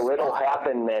back on. So it'll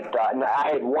happen that I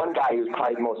had one guy who's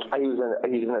probably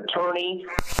he's an attorney,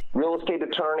 real estate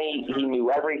attorney. He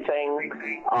knew everything.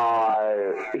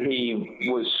 He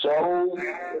was so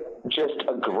just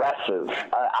aggressive,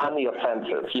 on the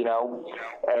offensive,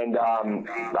 And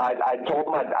I told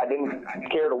him I didn't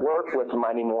care to work with him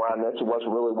anymore on this. It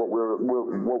wasn't really what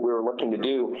we were looking to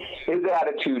do. His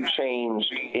attitude changed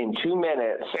in 2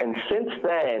 minutes, and since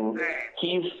then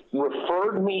he's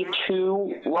referred me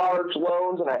 2 large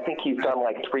loans, and I think he's done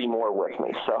like 3 more with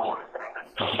me. So,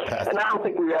 and I don't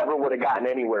think we ever would have gotten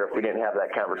anywhere if we didn't have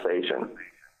that conversation.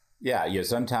 Yeah.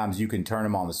 Sometimes you can turn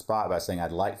them on the spot by saying,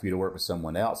 I'd like for you to work with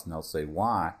someone else. And they'll say,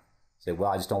 why? Say,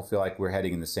 well, I just don't feel like we're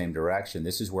heading in the same direction.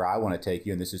 This is where I want to take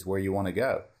you, and this is where you want to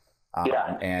go.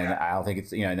 And I don't think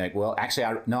it's, like, well, actually,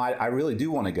 I really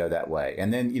do want to go that way.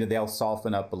 And then, they'll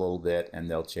soften up a little bit and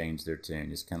they'll change their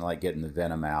tune. It's kind of like getting the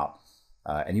venom out.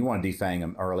 And you want to defang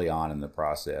them early on in the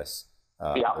process.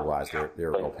 Otherwise, they're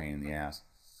a real pain in the ass.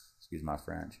 Excuse my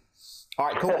French. All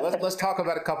right, cool. Let's talk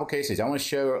about a couple cases. I want to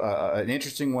show an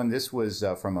interesting one. This was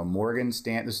from a Morgan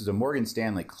Stanley. This is a Morgan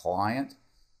Stanley client,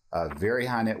 a very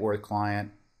high net worth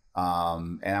client.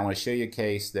 And I want to show you a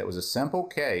case that was a simple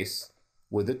case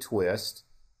with a twist.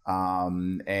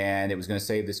 And it was going to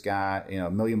save this guy,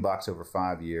 $1 million over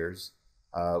 5 years,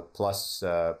 plus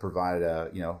provided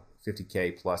a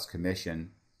 $50K plus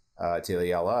commission to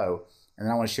the LO. And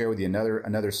then I want to share with you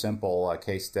another simple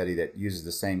case study that uses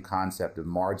the same concept of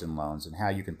margin loans and how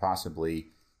you can possibly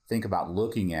think about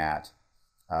looking at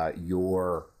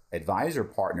your advisor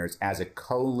partners as a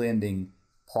co-lending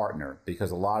partner,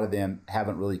 because a lot of them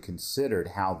haven't really considered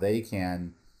how they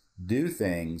can do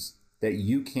things that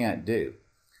you can't do.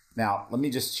 Now, let me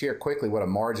just share quickly what a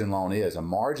margin loan is. A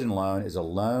margin loan is a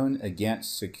loan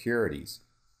against securities.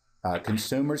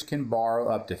 Consumers can borrow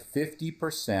up to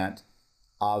 50%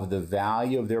 of the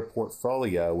value of their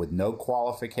portfolio with no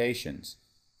qualifications,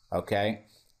 okay?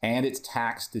 And it's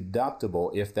tax deductible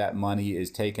if that money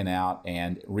is taken out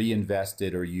and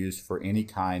reinvested or used for any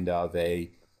kind of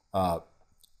a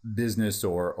business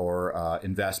or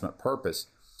investment purpose.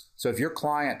 So if your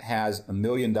client has $1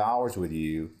 million with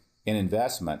you in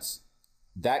investments,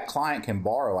 that client can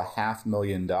borrow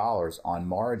 $500,000 on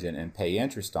margin and pay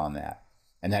interest on that.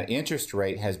 And that interest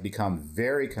rate has become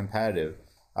very competitive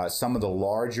Some of the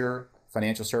larger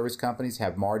financial service companies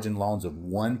have margin loans of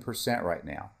 1% right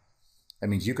now. That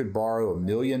means you could borrow $1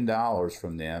 million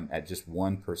from them at just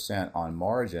 1% on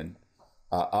margin.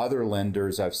 Other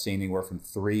lenders I've seen anywhere from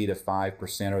 3 to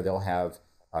 5%, or they'll have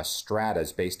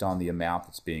stratas based on the amount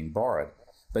that's being borrowed.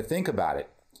 But think about it.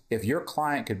 If your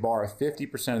client could borrow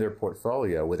 50% of their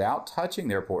portfolio without touching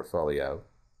their portfolio,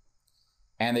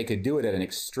 and they could do it at an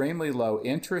extremely low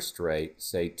interest rate,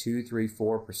 say 2, 3,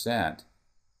 4%,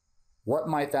 what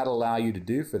might that allow you to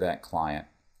do for that client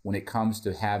when it comes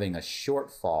to having a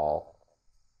shortfall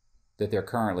that they're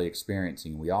currently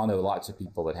experiencing? We all know lots of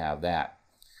people that have that.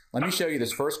 Let me show you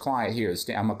this first client here.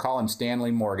 I'm going to call him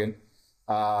Stanley Morgan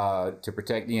to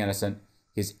protect the innocent.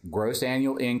 His gross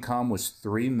annual income was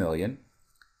 $3 million.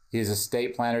 His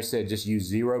estate planner said just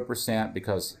use 0%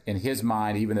 because in his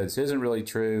mind, even though this isn't really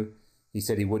true, he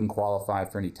said he wouldn't qualify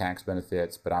for any tax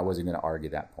benefits, but I wasn't going to argue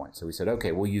that point. So we said,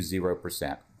 okay, we'll use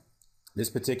 0%. This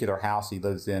particular house he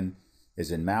lives in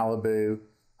is in Malibu.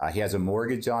 He has a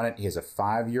mortgage on it. He has a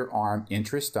 5-year ARM,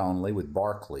 interest only, with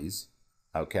Barclays,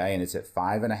 okay, and it's at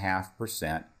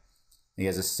 5.5%. He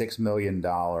has a $6 million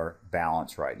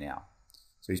balance right now.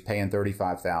 So he's paying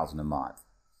 $35,000 a month.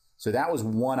 So that was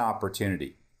one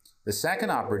opportunity. The second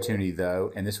opportunity,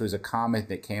 though, and this was a comment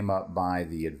that came up by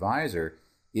the advisor,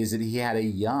 is that he had a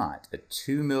yacht, a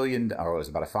 $2 million, or it was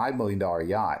about a $5 million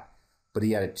yacht, but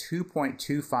he had a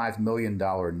 $2.25 million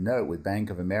note with Bank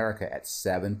of America at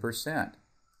 7%.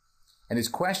 And his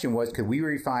question was, could we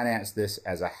refinance this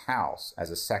as a house, as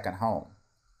a second home?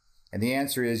 And the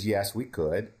answer is yes, we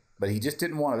could, but he just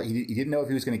didn't want to, he didn't know if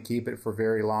he was going to keep it for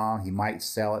very long. He might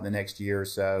sell it the next year or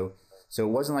so. So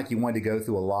it wasn't like he wanted to go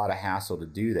through a lot of hassle to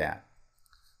do that.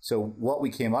 So what we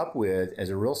came up with is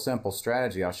a real simple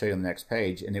strategy. I'll show you on the next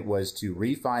page. And it was to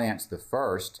refinance the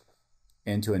first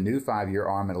into a new 5-year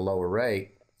ARM at a lower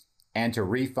rate, and to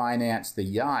refinance the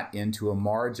yacht into a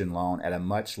margin loan at a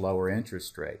much lower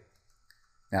interest rate.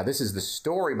 Now, this is the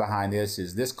story behind this,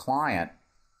 is this client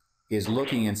is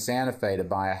looking in Santa Fe to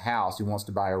buy a house. He wants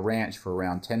to buy a ranch for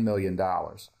around $10 million.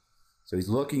 So he's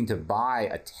looking to buy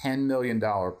a $10 million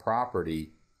property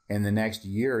in the next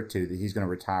year or two that he's going to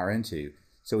retire into.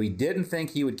 So he didn't think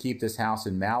he would keep this house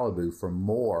in Malibu for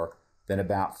more than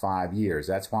about 5 years.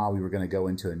 That's why we were going to go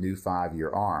into a new 5-year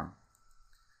ARM.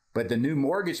 But the new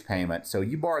mortgage payment, so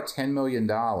you borrow $10 million,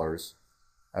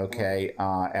 okay,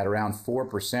 at around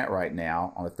 4% right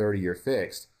now on a 30-year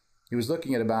fixed. He was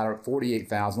looking at about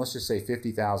 $48,000, let's just say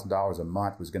 $50,000 a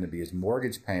month was going to be his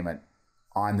mortgage payment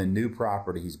on the new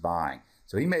property he's buying.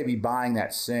 So he may be buying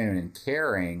that soon and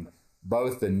carrying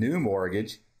both the new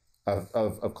mortgage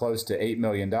of close to $8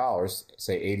 million,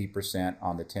 say 80%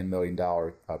 on the $10 million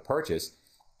purchase,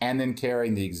 and then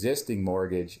carrying the existing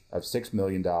mortgage of $6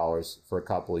 million for a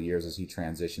couple of years as he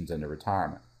transitions into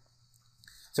retirement.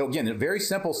 So again, a very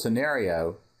simple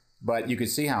scenario, but you can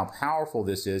see how powerful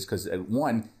this is because,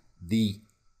 one, the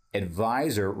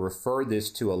advisor referred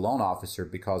this to a loan officer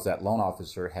because that loan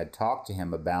officer had talked to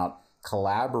him about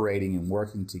collaborating and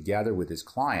working together with his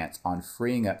clients on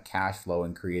freeing up cash flow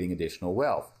and creating additional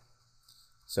wealth.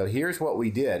 So here's what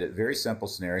we did, a very simple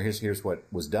scenario. Here's what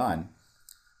was done.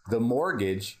 The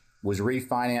mortgage was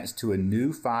refinanced to a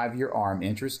new 5-year ARM,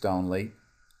 interest only,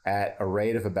 at a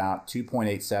rate of about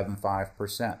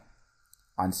 2.875%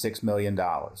 on $6 million.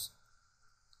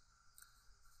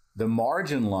 The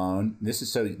margin loan, this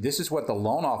is what the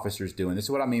loan officer is doing. This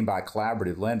is what I mean by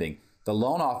collaborative lending. The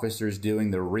loan officer is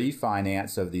doing the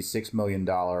refinance of the $6 million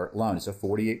loan. It's a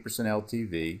 48%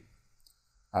 LTV,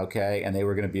 okay, and they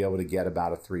were going to be able to get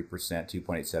about a 3%,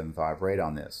 2.875 rate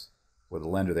on this with the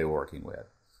lender they were working with.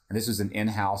 And this was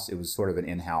it was sort of an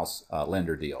in-house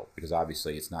lender deal because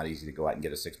obviously it's not easy to go out and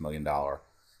get a $6 million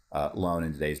loan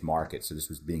in today's market. So this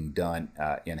was being done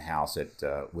in-house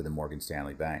with a Morgan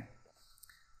Stanley bank.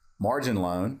 Margin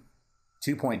loan,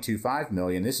 $2.25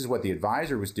 million. This is what the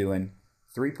advisor was doing.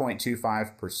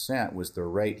 3.25% was the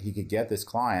rate he could get this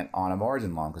client on a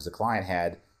margin loan because the client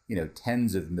had,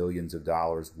 tens of millions of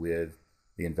dollars with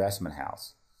the investment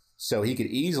house. So he could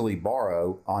easily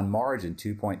borrow on margin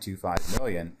 $2.25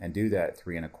 million and do that at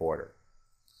 3.25%.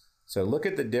 So look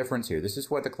at the difference here. This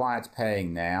is what the client's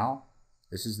paying now.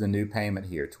 This is the new payment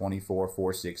here,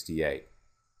 $24,468.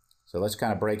 So let's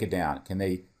kind of break it down.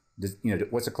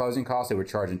 What's the closing cost? They were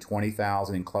charging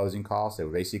 $20,000 in closing costs. They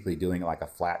were basically doing like a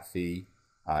flat fee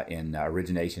in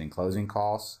origination and closing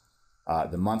costs.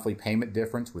 The monthly payment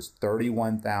difference was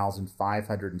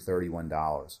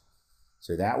 $31,531.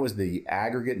 So that was the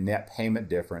aggregate net payment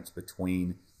difference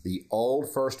between the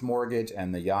old first mortgage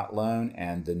and the yacht loan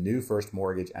and the new first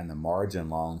mortgage and the margin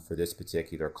loan for this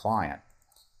particular client.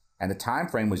 And the time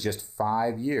frame was just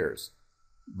 5 years.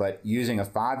 But using a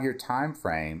 5-year time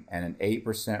frame and an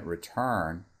 8%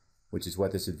 return, which is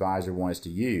what this advisor wanted us to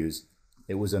use,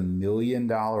 it was $1 million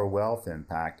wealth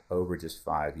impact over just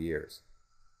 5 years.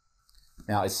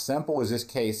 Now, as simple as this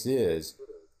case is,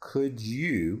 could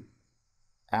you,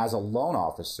 as a loan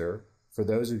officer, for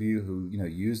those of you who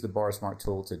use the BarSmart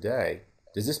tool today,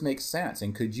 does this make sense?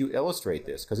 And could you illustrate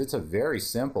this? Because it's a very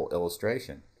simple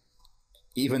illustration,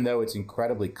 even though it's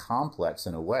incredibly complex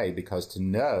in a way, because to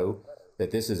know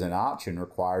that this is an option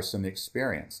requires some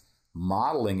experience.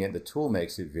 Modeling it, the tool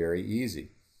makes it very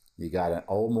easy. You got an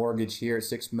old mortgage here at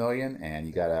 $6 million, and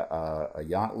you got a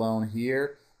yacht loan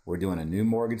here. We're doing a new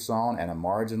mortgage loan and a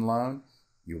margin loan.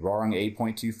 You're borrowing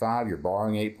 8.25. You're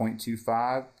borrowing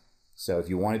 8.25. So if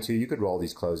you wanted to, you could roll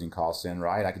these closing costs in,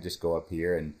 right? I could just go up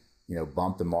here and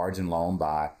bump the margin loan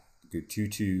by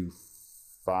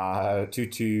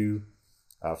 225.200.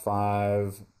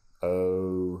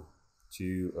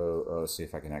 See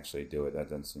if I can actually do it. That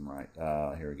doesn't seem right.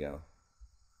 Here we go.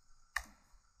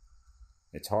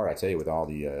 It's hard, I tell you, with all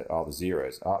the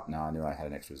zeros. Oh, no, I knew I had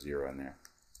an extra zero in there.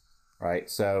 Right,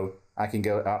 so I can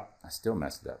go up. I still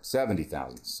messed it up.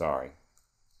 70,000. Sorry.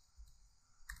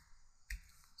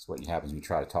 That's what happens when you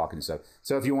try to talk and stuff.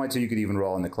 So if you want to, you could even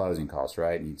roll in the closing costs,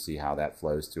 right? And you'd see how that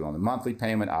flows through on the monthly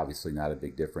payment. Obviously, not a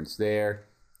big difference there.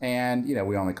 And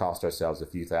we only cost ourselves a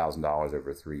few $1,000s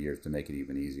over 3 years to make it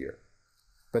even easier.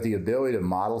 But the ability to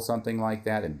model something like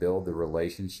that and build the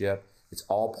relationship, it's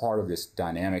all part of this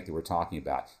dynamic that we're talking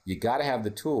about. You got to have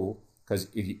the tool, because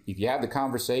if you have the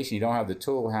conversation, you don't have the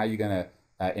tool, how are you going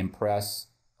to impress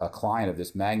a client of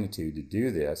this magnitude to do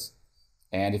this?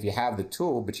 And if you have the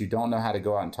tool, but you don't know how to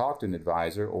go out and talk to an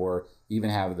advisor, or even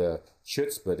have the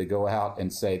chutzpah to go out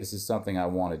and say, this is something I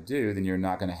want to do, then you're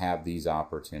not going to have these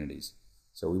opportunities.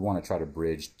 So we want to try to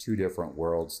bridge two different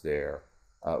worlds there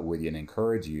with you and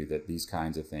encourage you that these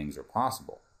kinds of things are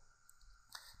possible.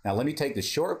 Now, let me take the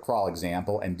shortfall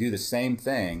example and do the same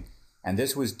thing. And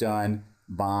this was done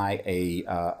by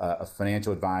a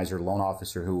financial advisor, loan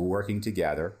officer who were working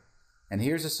together. And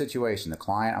here's the situation. The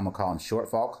client, I'm going to call him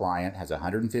shortfall client, has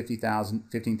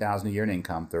 $115,000 a year in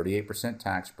income, 38%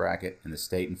 tax bracket in the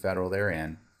state and federal they're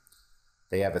in.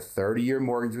 They have a 30-year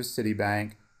mortgage with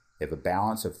Citibank. They have a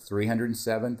balance of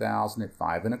 $307,000 at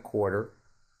 5.25.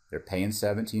 They're paying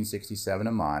 $1,767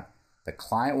 a month. The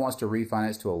client wants to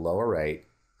refinance to a lower rate,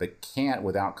 but can't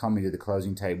without coming to the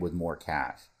closing table with more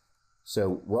cash.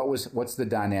 So what's the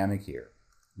dynamic here?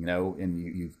 And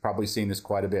you've probably seen this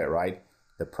quite a bit, right?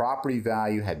 The property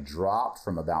value had dropped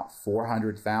from about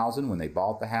 $400,000 when they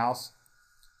bought the house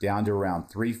down to around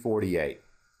 $348,000.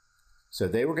 So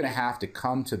they were going to have to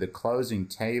come to the closing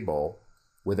table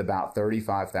with about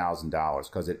 $35,000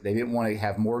 because they didn't want to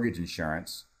have mortgage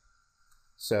insurance.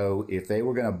 So if they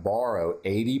were going to borrow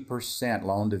 80%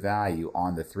 loan to value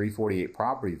on the $348,000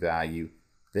 property value,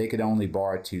 they could only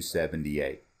borrow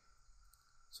 $278,000.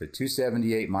 So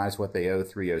 $278,000 minus what they owe,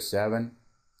 $307,000.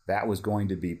 That was going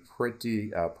to be pretty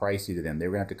pricey to them. They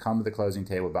were going to have to come to the closing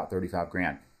table about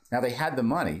 $35,000. Now they had the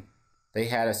money. They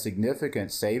had a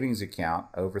significant savings account,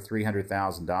 over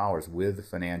 $300,000 with the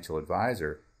financial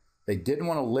advisor. They didn't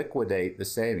want to liquidate the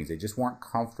savings. They just weren't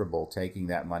comfortable taking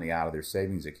that money out of their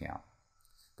savings account.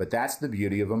 But that's the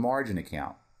beauty of a margin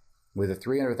account. With a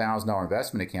 $300,000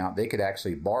 investment account, they could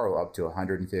actually borrow up to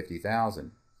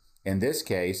 $150,000. In this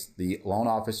case, the loan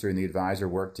officer and the advisor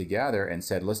worked together and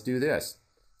said, let's do this.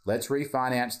 Let's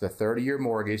refinance the 30-year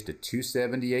mortgage to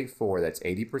 $278,400, that's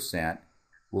 80%.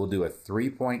 We'll do a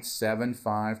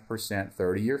 3.75%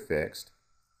 30-year fixed.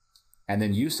 And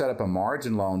then you set up a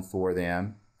margin loan for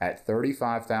them at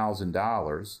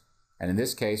 $35,000. And in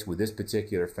this case, with this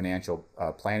particular financial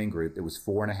planning group, it was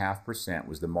 4.5%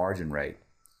 was the margin rate.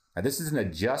 Now, this is an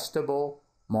adjustable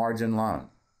margin loan.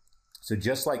 So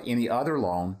just like any other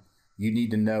loan, you need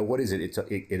to know, what is it?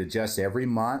 It adjusts every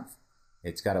month.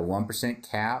 It's got a 1%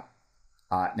 cap.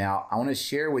 Now, I want to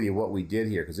share with you what we did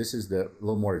here, because this is the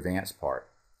little more advanced part.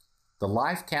 The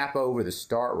life cap over the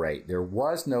start rate, there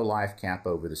was no life cap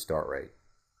over the start rate,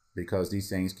 because these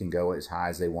things can go as high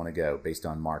as they want to go based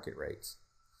on market rates.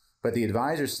 But the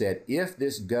advisor said, if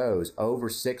this goes over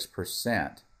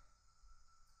 6%,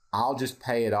 I'll just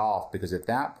pay it off, because at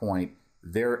that point,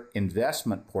 their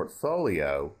investment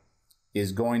portfolio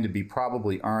is going to be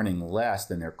probably earning less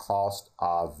than their cost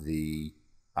of the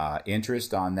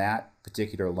interest on that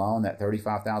particular loan, that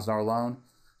 $35,000 loan.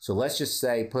 So let's just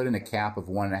say put in a cap of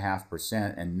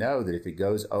 1.5% and know that if it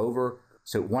goes over,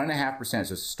 so 1.5%,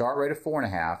 so start rate of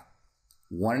 4.5,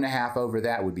 1.5 over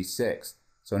that would be 6.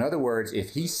 So in other words,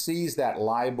 if he sees that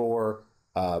LIBOR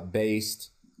based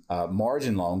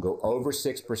margin loan go over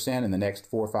 6% in the next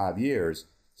 4 or 5 years,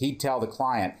 he'd tell the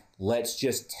client, let's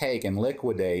just take and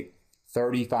liquidate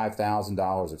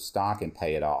 $35,000 of stock and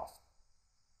pay it off.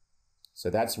 So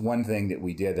that's one thing that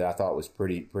we did that I thought was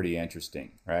pretty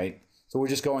interesting, right? So we're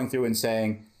just going through and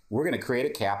saying, we're going to create a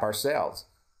cap ourselves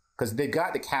because they've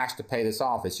got the cash to pay this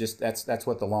off. It's just that's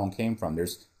what the loan came from.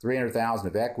 There's $300,000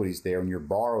 of equities there, and you're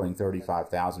borrowing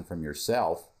 $35,000 from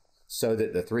yourself so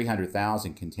that the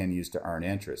 $300,000 continues to earn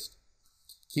interest.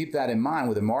 Keep that in mind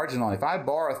with a margin loan. If I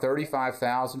borrow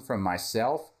 $35,000 from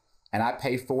myself and I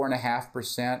pay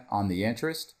 4.5% on the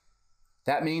interest,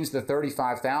 that means the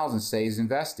 $35,000 stays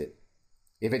invested.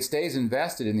 If it stays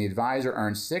invested and the advisor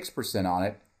earns 6% on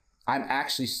it, I'm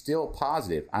actually still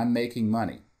positive. I'm making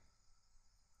money.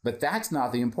 But that's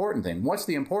not the important thing. What's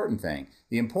the important thing?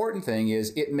 The important thing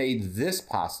is it made this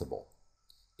possible.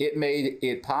 It made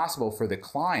it possible for the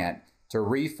client to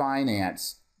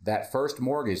refinance that first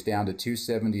mortgage down to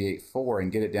 278.4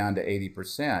 and get it down to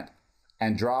 80%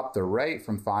 and drop the rate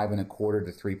from 5.25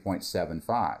 to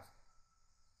 3.75.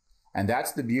 And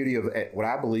that's the beauty of it. What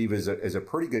I believe is a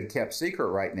pretty good kept secret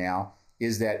right now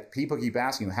is that people keep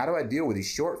asking, how do I deal with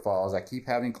these shortfalls? I keep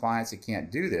having clients that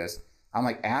can't do this. I'm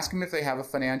like, ask them if they have a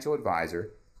financial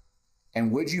advisor.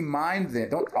 And would you mind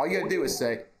that? All you got to do is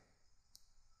say,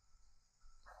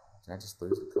 did I just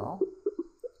lose the call?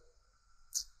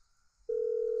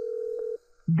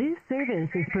 This service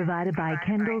is provided by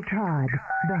Kendall Todd.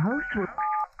 The host will...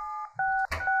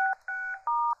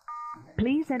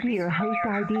 Please enter your host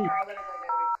ID.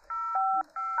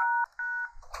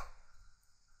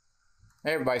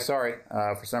 Hey everybody, sorry.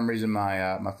 For some reason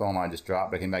my phone line just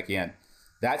dropped, but I came back in.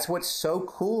 That's what's so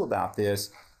cool about this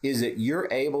is that you're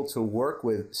able to work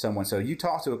with someone. So you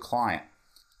talk to a client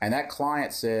and that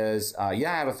client says,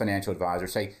 yeah, I have a financial advisor.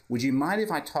 Say, would you mind if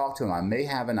I talk to him? I may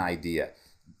have an idea.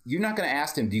 You're not going to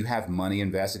ask them, do you have money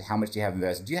invested? How much do you have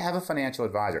invested? Do you have a financial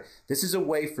advisor? This is a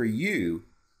way for you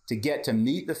to get to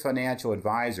meet the financial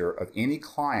advisor of any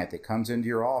client that comes into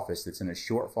your office that's in a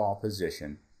shortfall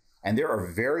position. And there are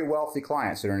very wealthy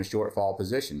clients that are in a shortfall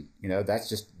position. You know, that's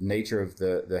just the nature of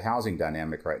the housing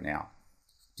dynamic right now.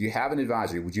 Do you have an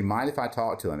advisor? Would you mind if I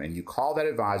talk to him? And you call that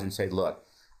advisor and say, look,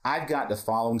 I've got the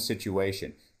following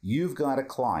situation. You've got a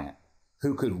client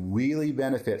who could really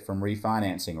benefit from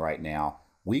refinancing right now.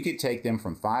 We could take them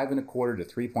from 5.25 to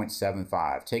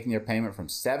 3.75, taking their payment from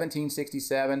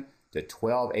 $1,767 to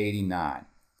 $1,289.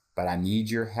 But I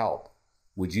need your help.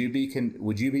 Would you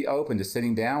be open to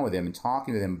sitting down with them and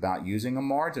talking to them about using a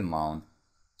margin loan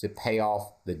to pay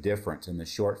off the difference in the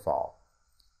shortfall?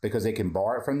 Because they can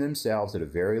borrow it from themselves at a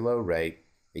very low rate.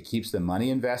 It keeps the money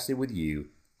invested with you.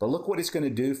 But look what it's going to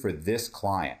do for this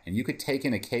client. And you could take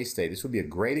in a case study. This would be a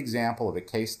great example of a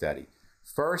case study.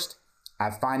 First,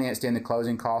 I've financed in the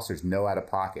closing costs. There's no out of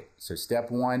pocket. So step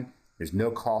one, there's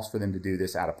no cost for them to do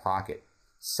this out of pocket.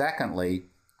 Secondly,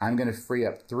 I'm going to free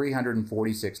up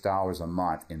 $346 a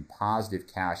month in positive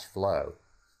cash flow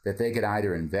that they could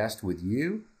either invest with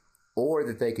you or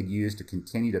that they could use to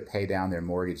continue to pay down their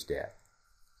mortgage debt.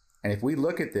 And if we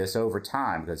look at this over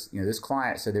time, because this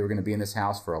client said they were going to be in this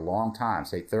house for a long time,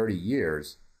 say 30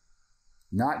 years,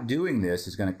 not doing this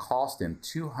is going to cost them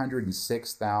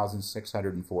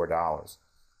 $206,604.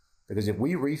 Because if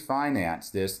we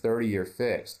refinance this 30-year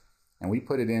fixed and we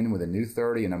put it in with a new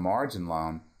 30 and a margin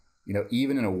loan,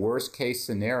 even in a worst case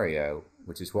scenario,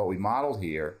 which is what we modeled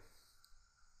here,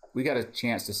 we got a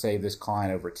chance to save this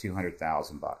client over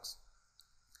 $200,000.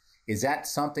 Is that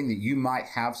something that you might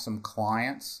have some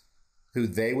clients who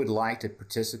they would like to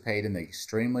participate in the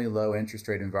extremely low interest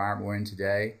rate environment we're in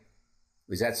today?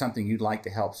 Is that something you'd like to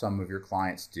help some of your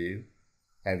clients do?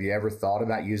 Have you ever thought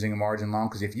about using a margin loan?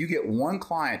 Because if you get one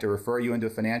client to refer you into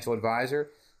a financial advisor,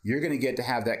 you're going to get to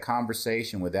have that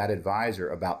conversation with that advisor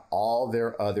about all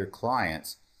their other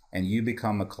clients, and you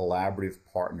become a collaborative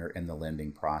partner in the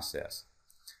lending process.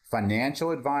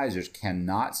 Financial advisors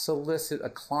cannot solicit a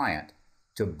client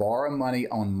to borrow money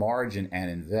on margin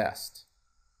and invest,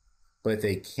 but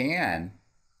they can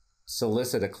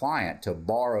solicit a client to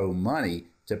borrow money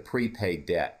to prepay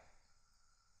debt.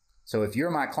 So if you're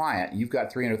my client, you've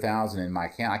got $300,000 in my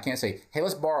account, I can't say, hey,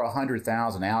 let's borrow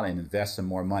 $100,000 out and invest some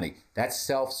more money. That's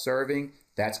self-serving.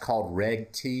 That's called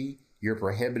Reg T. You're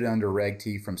prohibited under Reg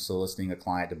T from soliciting a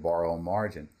client to borrow on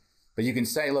margin. But you can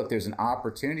say, look, there's an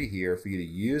opportunity here for you to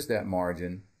use that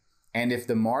margin. And if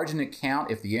the margin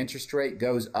account, if the interest rate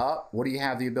goes up, what do you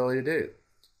have the ability to do?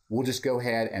 We'll just go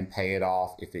ahead and pay it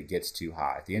off if it gets too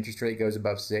high. If the interest rate goes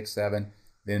above 6, 7,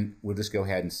 then we'll just go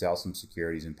ahead and sell some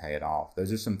securities and pay it off.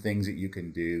 Those are some things that you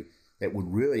can do that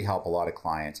would really help a lot of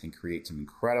clients and create some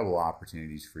incredible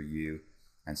opportunities for you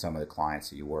and some of the clients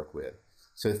that you work with.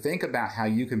 So think about how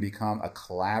you can become a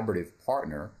collaborative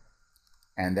partner.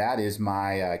 And that is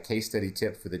my case study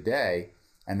tip for the day.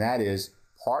 And that is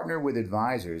partner with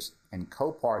advisors and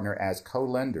co-partner as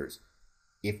co-lenders.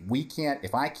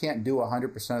 If I can't do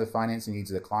 100% of the financing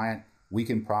needs of the client, we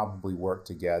can probably work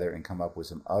together and come up with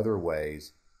some other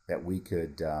ways that we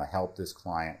could help this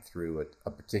client through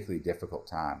a particularly difficult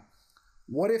time.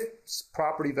 What if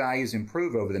property values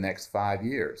improve over the next 5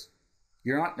 years?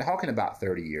 You're not talking about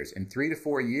 30 years. In 3 to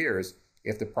 4 years,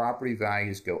 if the property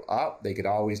values go up, they could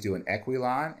always do an equity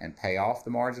line and pay off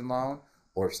the margin loan.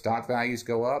 Or if stock values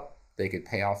go up, they could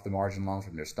pay off the margin loans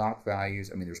from their stock values.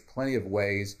 I mean, there's plenty of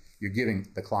ways. You're giving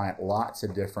the client lots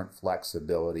of different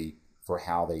flexibility for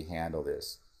how they handle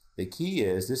this. The key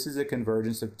is this is a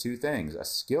convergence of two things: a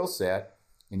skill set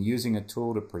in using a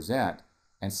tool to present,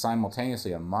 and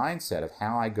simultaneously a mindset of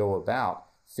how I go about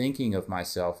thinking of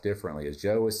myself differently. As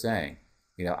Joe was saying,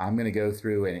 I'm going to go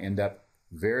through and end up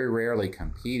very rarely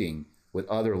competing with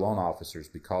other loan officers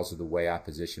because of the way I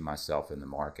position myself in the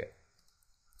market.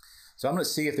 So I'm going to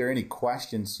see if there are any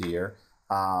questions here.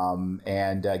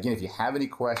 And again, if you have any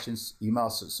questions, email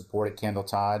us at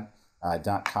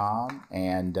support@kendalltodd.com.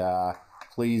 And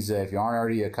please, if you aren't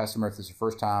already a customer, if this is your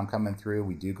first time coming through,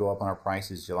 we do go up on our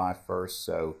prices July 1st.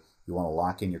 So you want to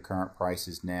lock in your current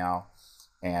prices now.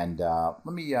 And let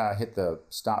me hit the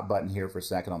stop button here for a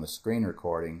second on the screen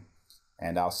recording,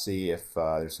 and I'll see if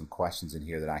there's some questions in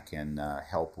here that I can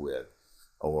help with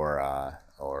or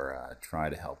try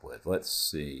to help with. Let's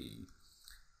see.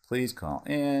 Please call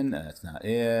in. That's not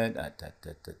it.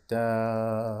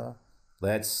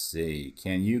 Let's see.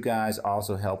 Can you guys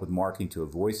also help with marketing to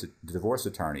divorce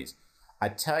attorneys? I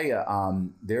tell you,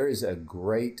 there is a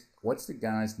great, what's the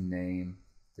guy's name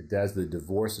that does the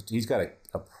divorce? He's got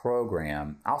a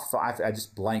program. I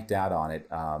just blanked out on it.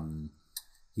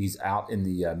 He's out in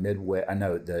the Midwest,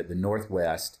 the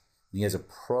Northwest. And he has a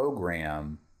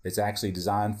program that's actually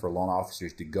designed for loan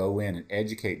officers to go in and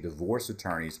educate divorce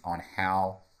attorneys on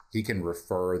how he can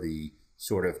refer the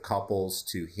sort of couples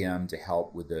to him to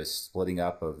help with the splitting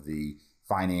up of the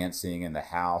financing and the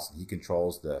house. And he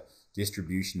controls the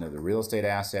distribution of the real estate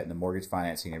asset and the mortgage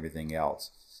financing and everything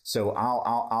else. So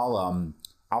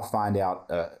I'll find out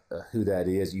who that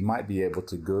is. You might be able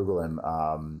to Google him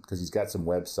because he's got some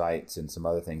websites and some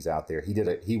other things out there.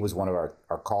 He was one of our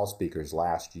call speakers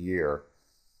last year,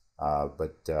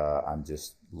 but I'm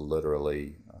just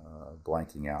literally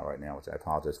blanking out right now, which I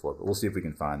apologize for. But we'll see if we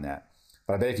can find that.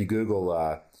 But I bet if you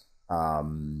Google,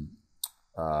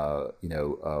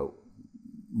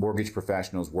 mortgage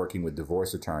professionals working with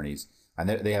divorce attorneys, and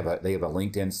they have a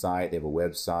LinkedIn site, they have a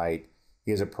website.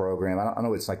 He has a program. I don't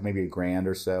know. It's like maybe $1,000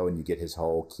 or so, and you get his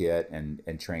whole kit and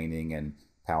training and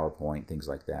PowerPoint, things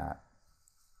like that.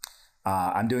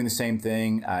 I'm doing the same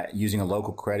thing using a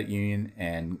local credit union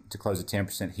and to close a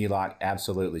 10% HELOC.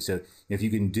 Absolutely. So if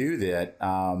you can do that,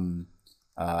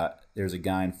 there's a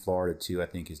guy in Florida too. I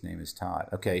think his name is Todd.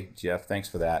 Okay, Jeff, thanks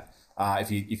for that.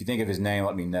 If you think of his name,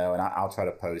 let me know, and I'll try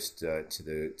to post to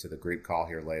the group call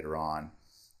here later on.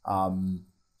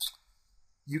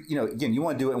 Again, you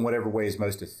want to do it in whatever way is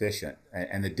most efficient.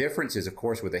 And the difference is, of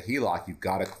course, with a HELOC, you've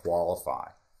got to qualify.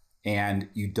 And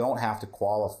you don't have to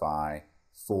qualify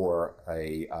for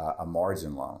a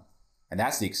margin loan. And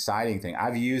that's the exciting thing.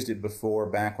 I've used it before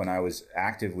back when I was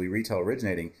actively retail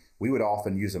originating. We would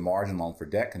often use a margin loan for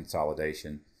debt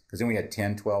consolidation because then we had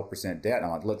 10, 12% debt. And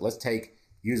I'm like, look, let's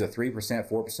use a 3%,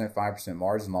 4%, 5%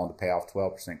 margin loan to pay off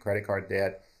 12% credit card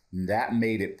debt. And that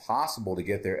made it possible to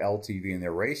get their LTV and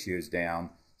their ratios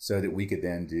down so that we could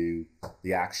then do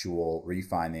the actual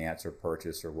refinance or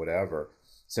purchase or whatever.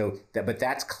 But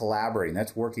that's collaborating.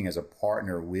 That's working as a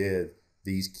partner with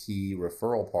these key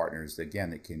referral partners, again,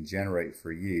 that can generate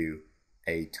for you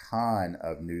a ton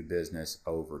of new business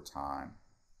over time.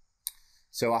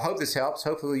 So I hope this helps.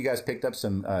 Hopefully you guys picked up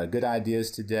some good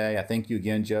ideas today. I thank you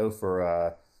again, Joe,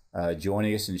 for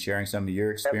joining us and sharing some of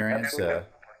your experience.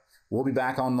 We'll be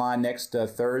back online next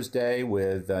Thursday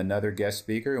with another guest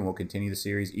speaker, and we'll continue the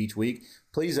series each week.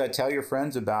 Please tell your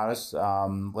friends about us.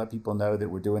 Let people know that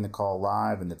we're doing the call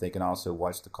live and that they can also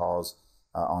watch the calls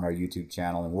on our YouTube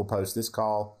channel. And we'll post this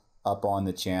call up on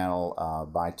the channel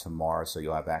by tomorrow, so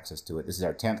you'll have access to it. This is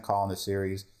our 10th call in the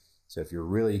series. So if you're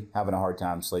really having a hard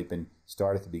time sleeping,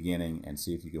 start at the beginning and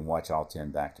see if you can watch all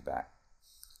 10 back to back.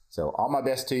 So all my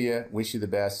best to you. Wish you the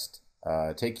best.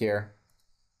 Take care.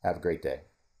 Have a great day.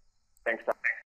 Thanks, Tom.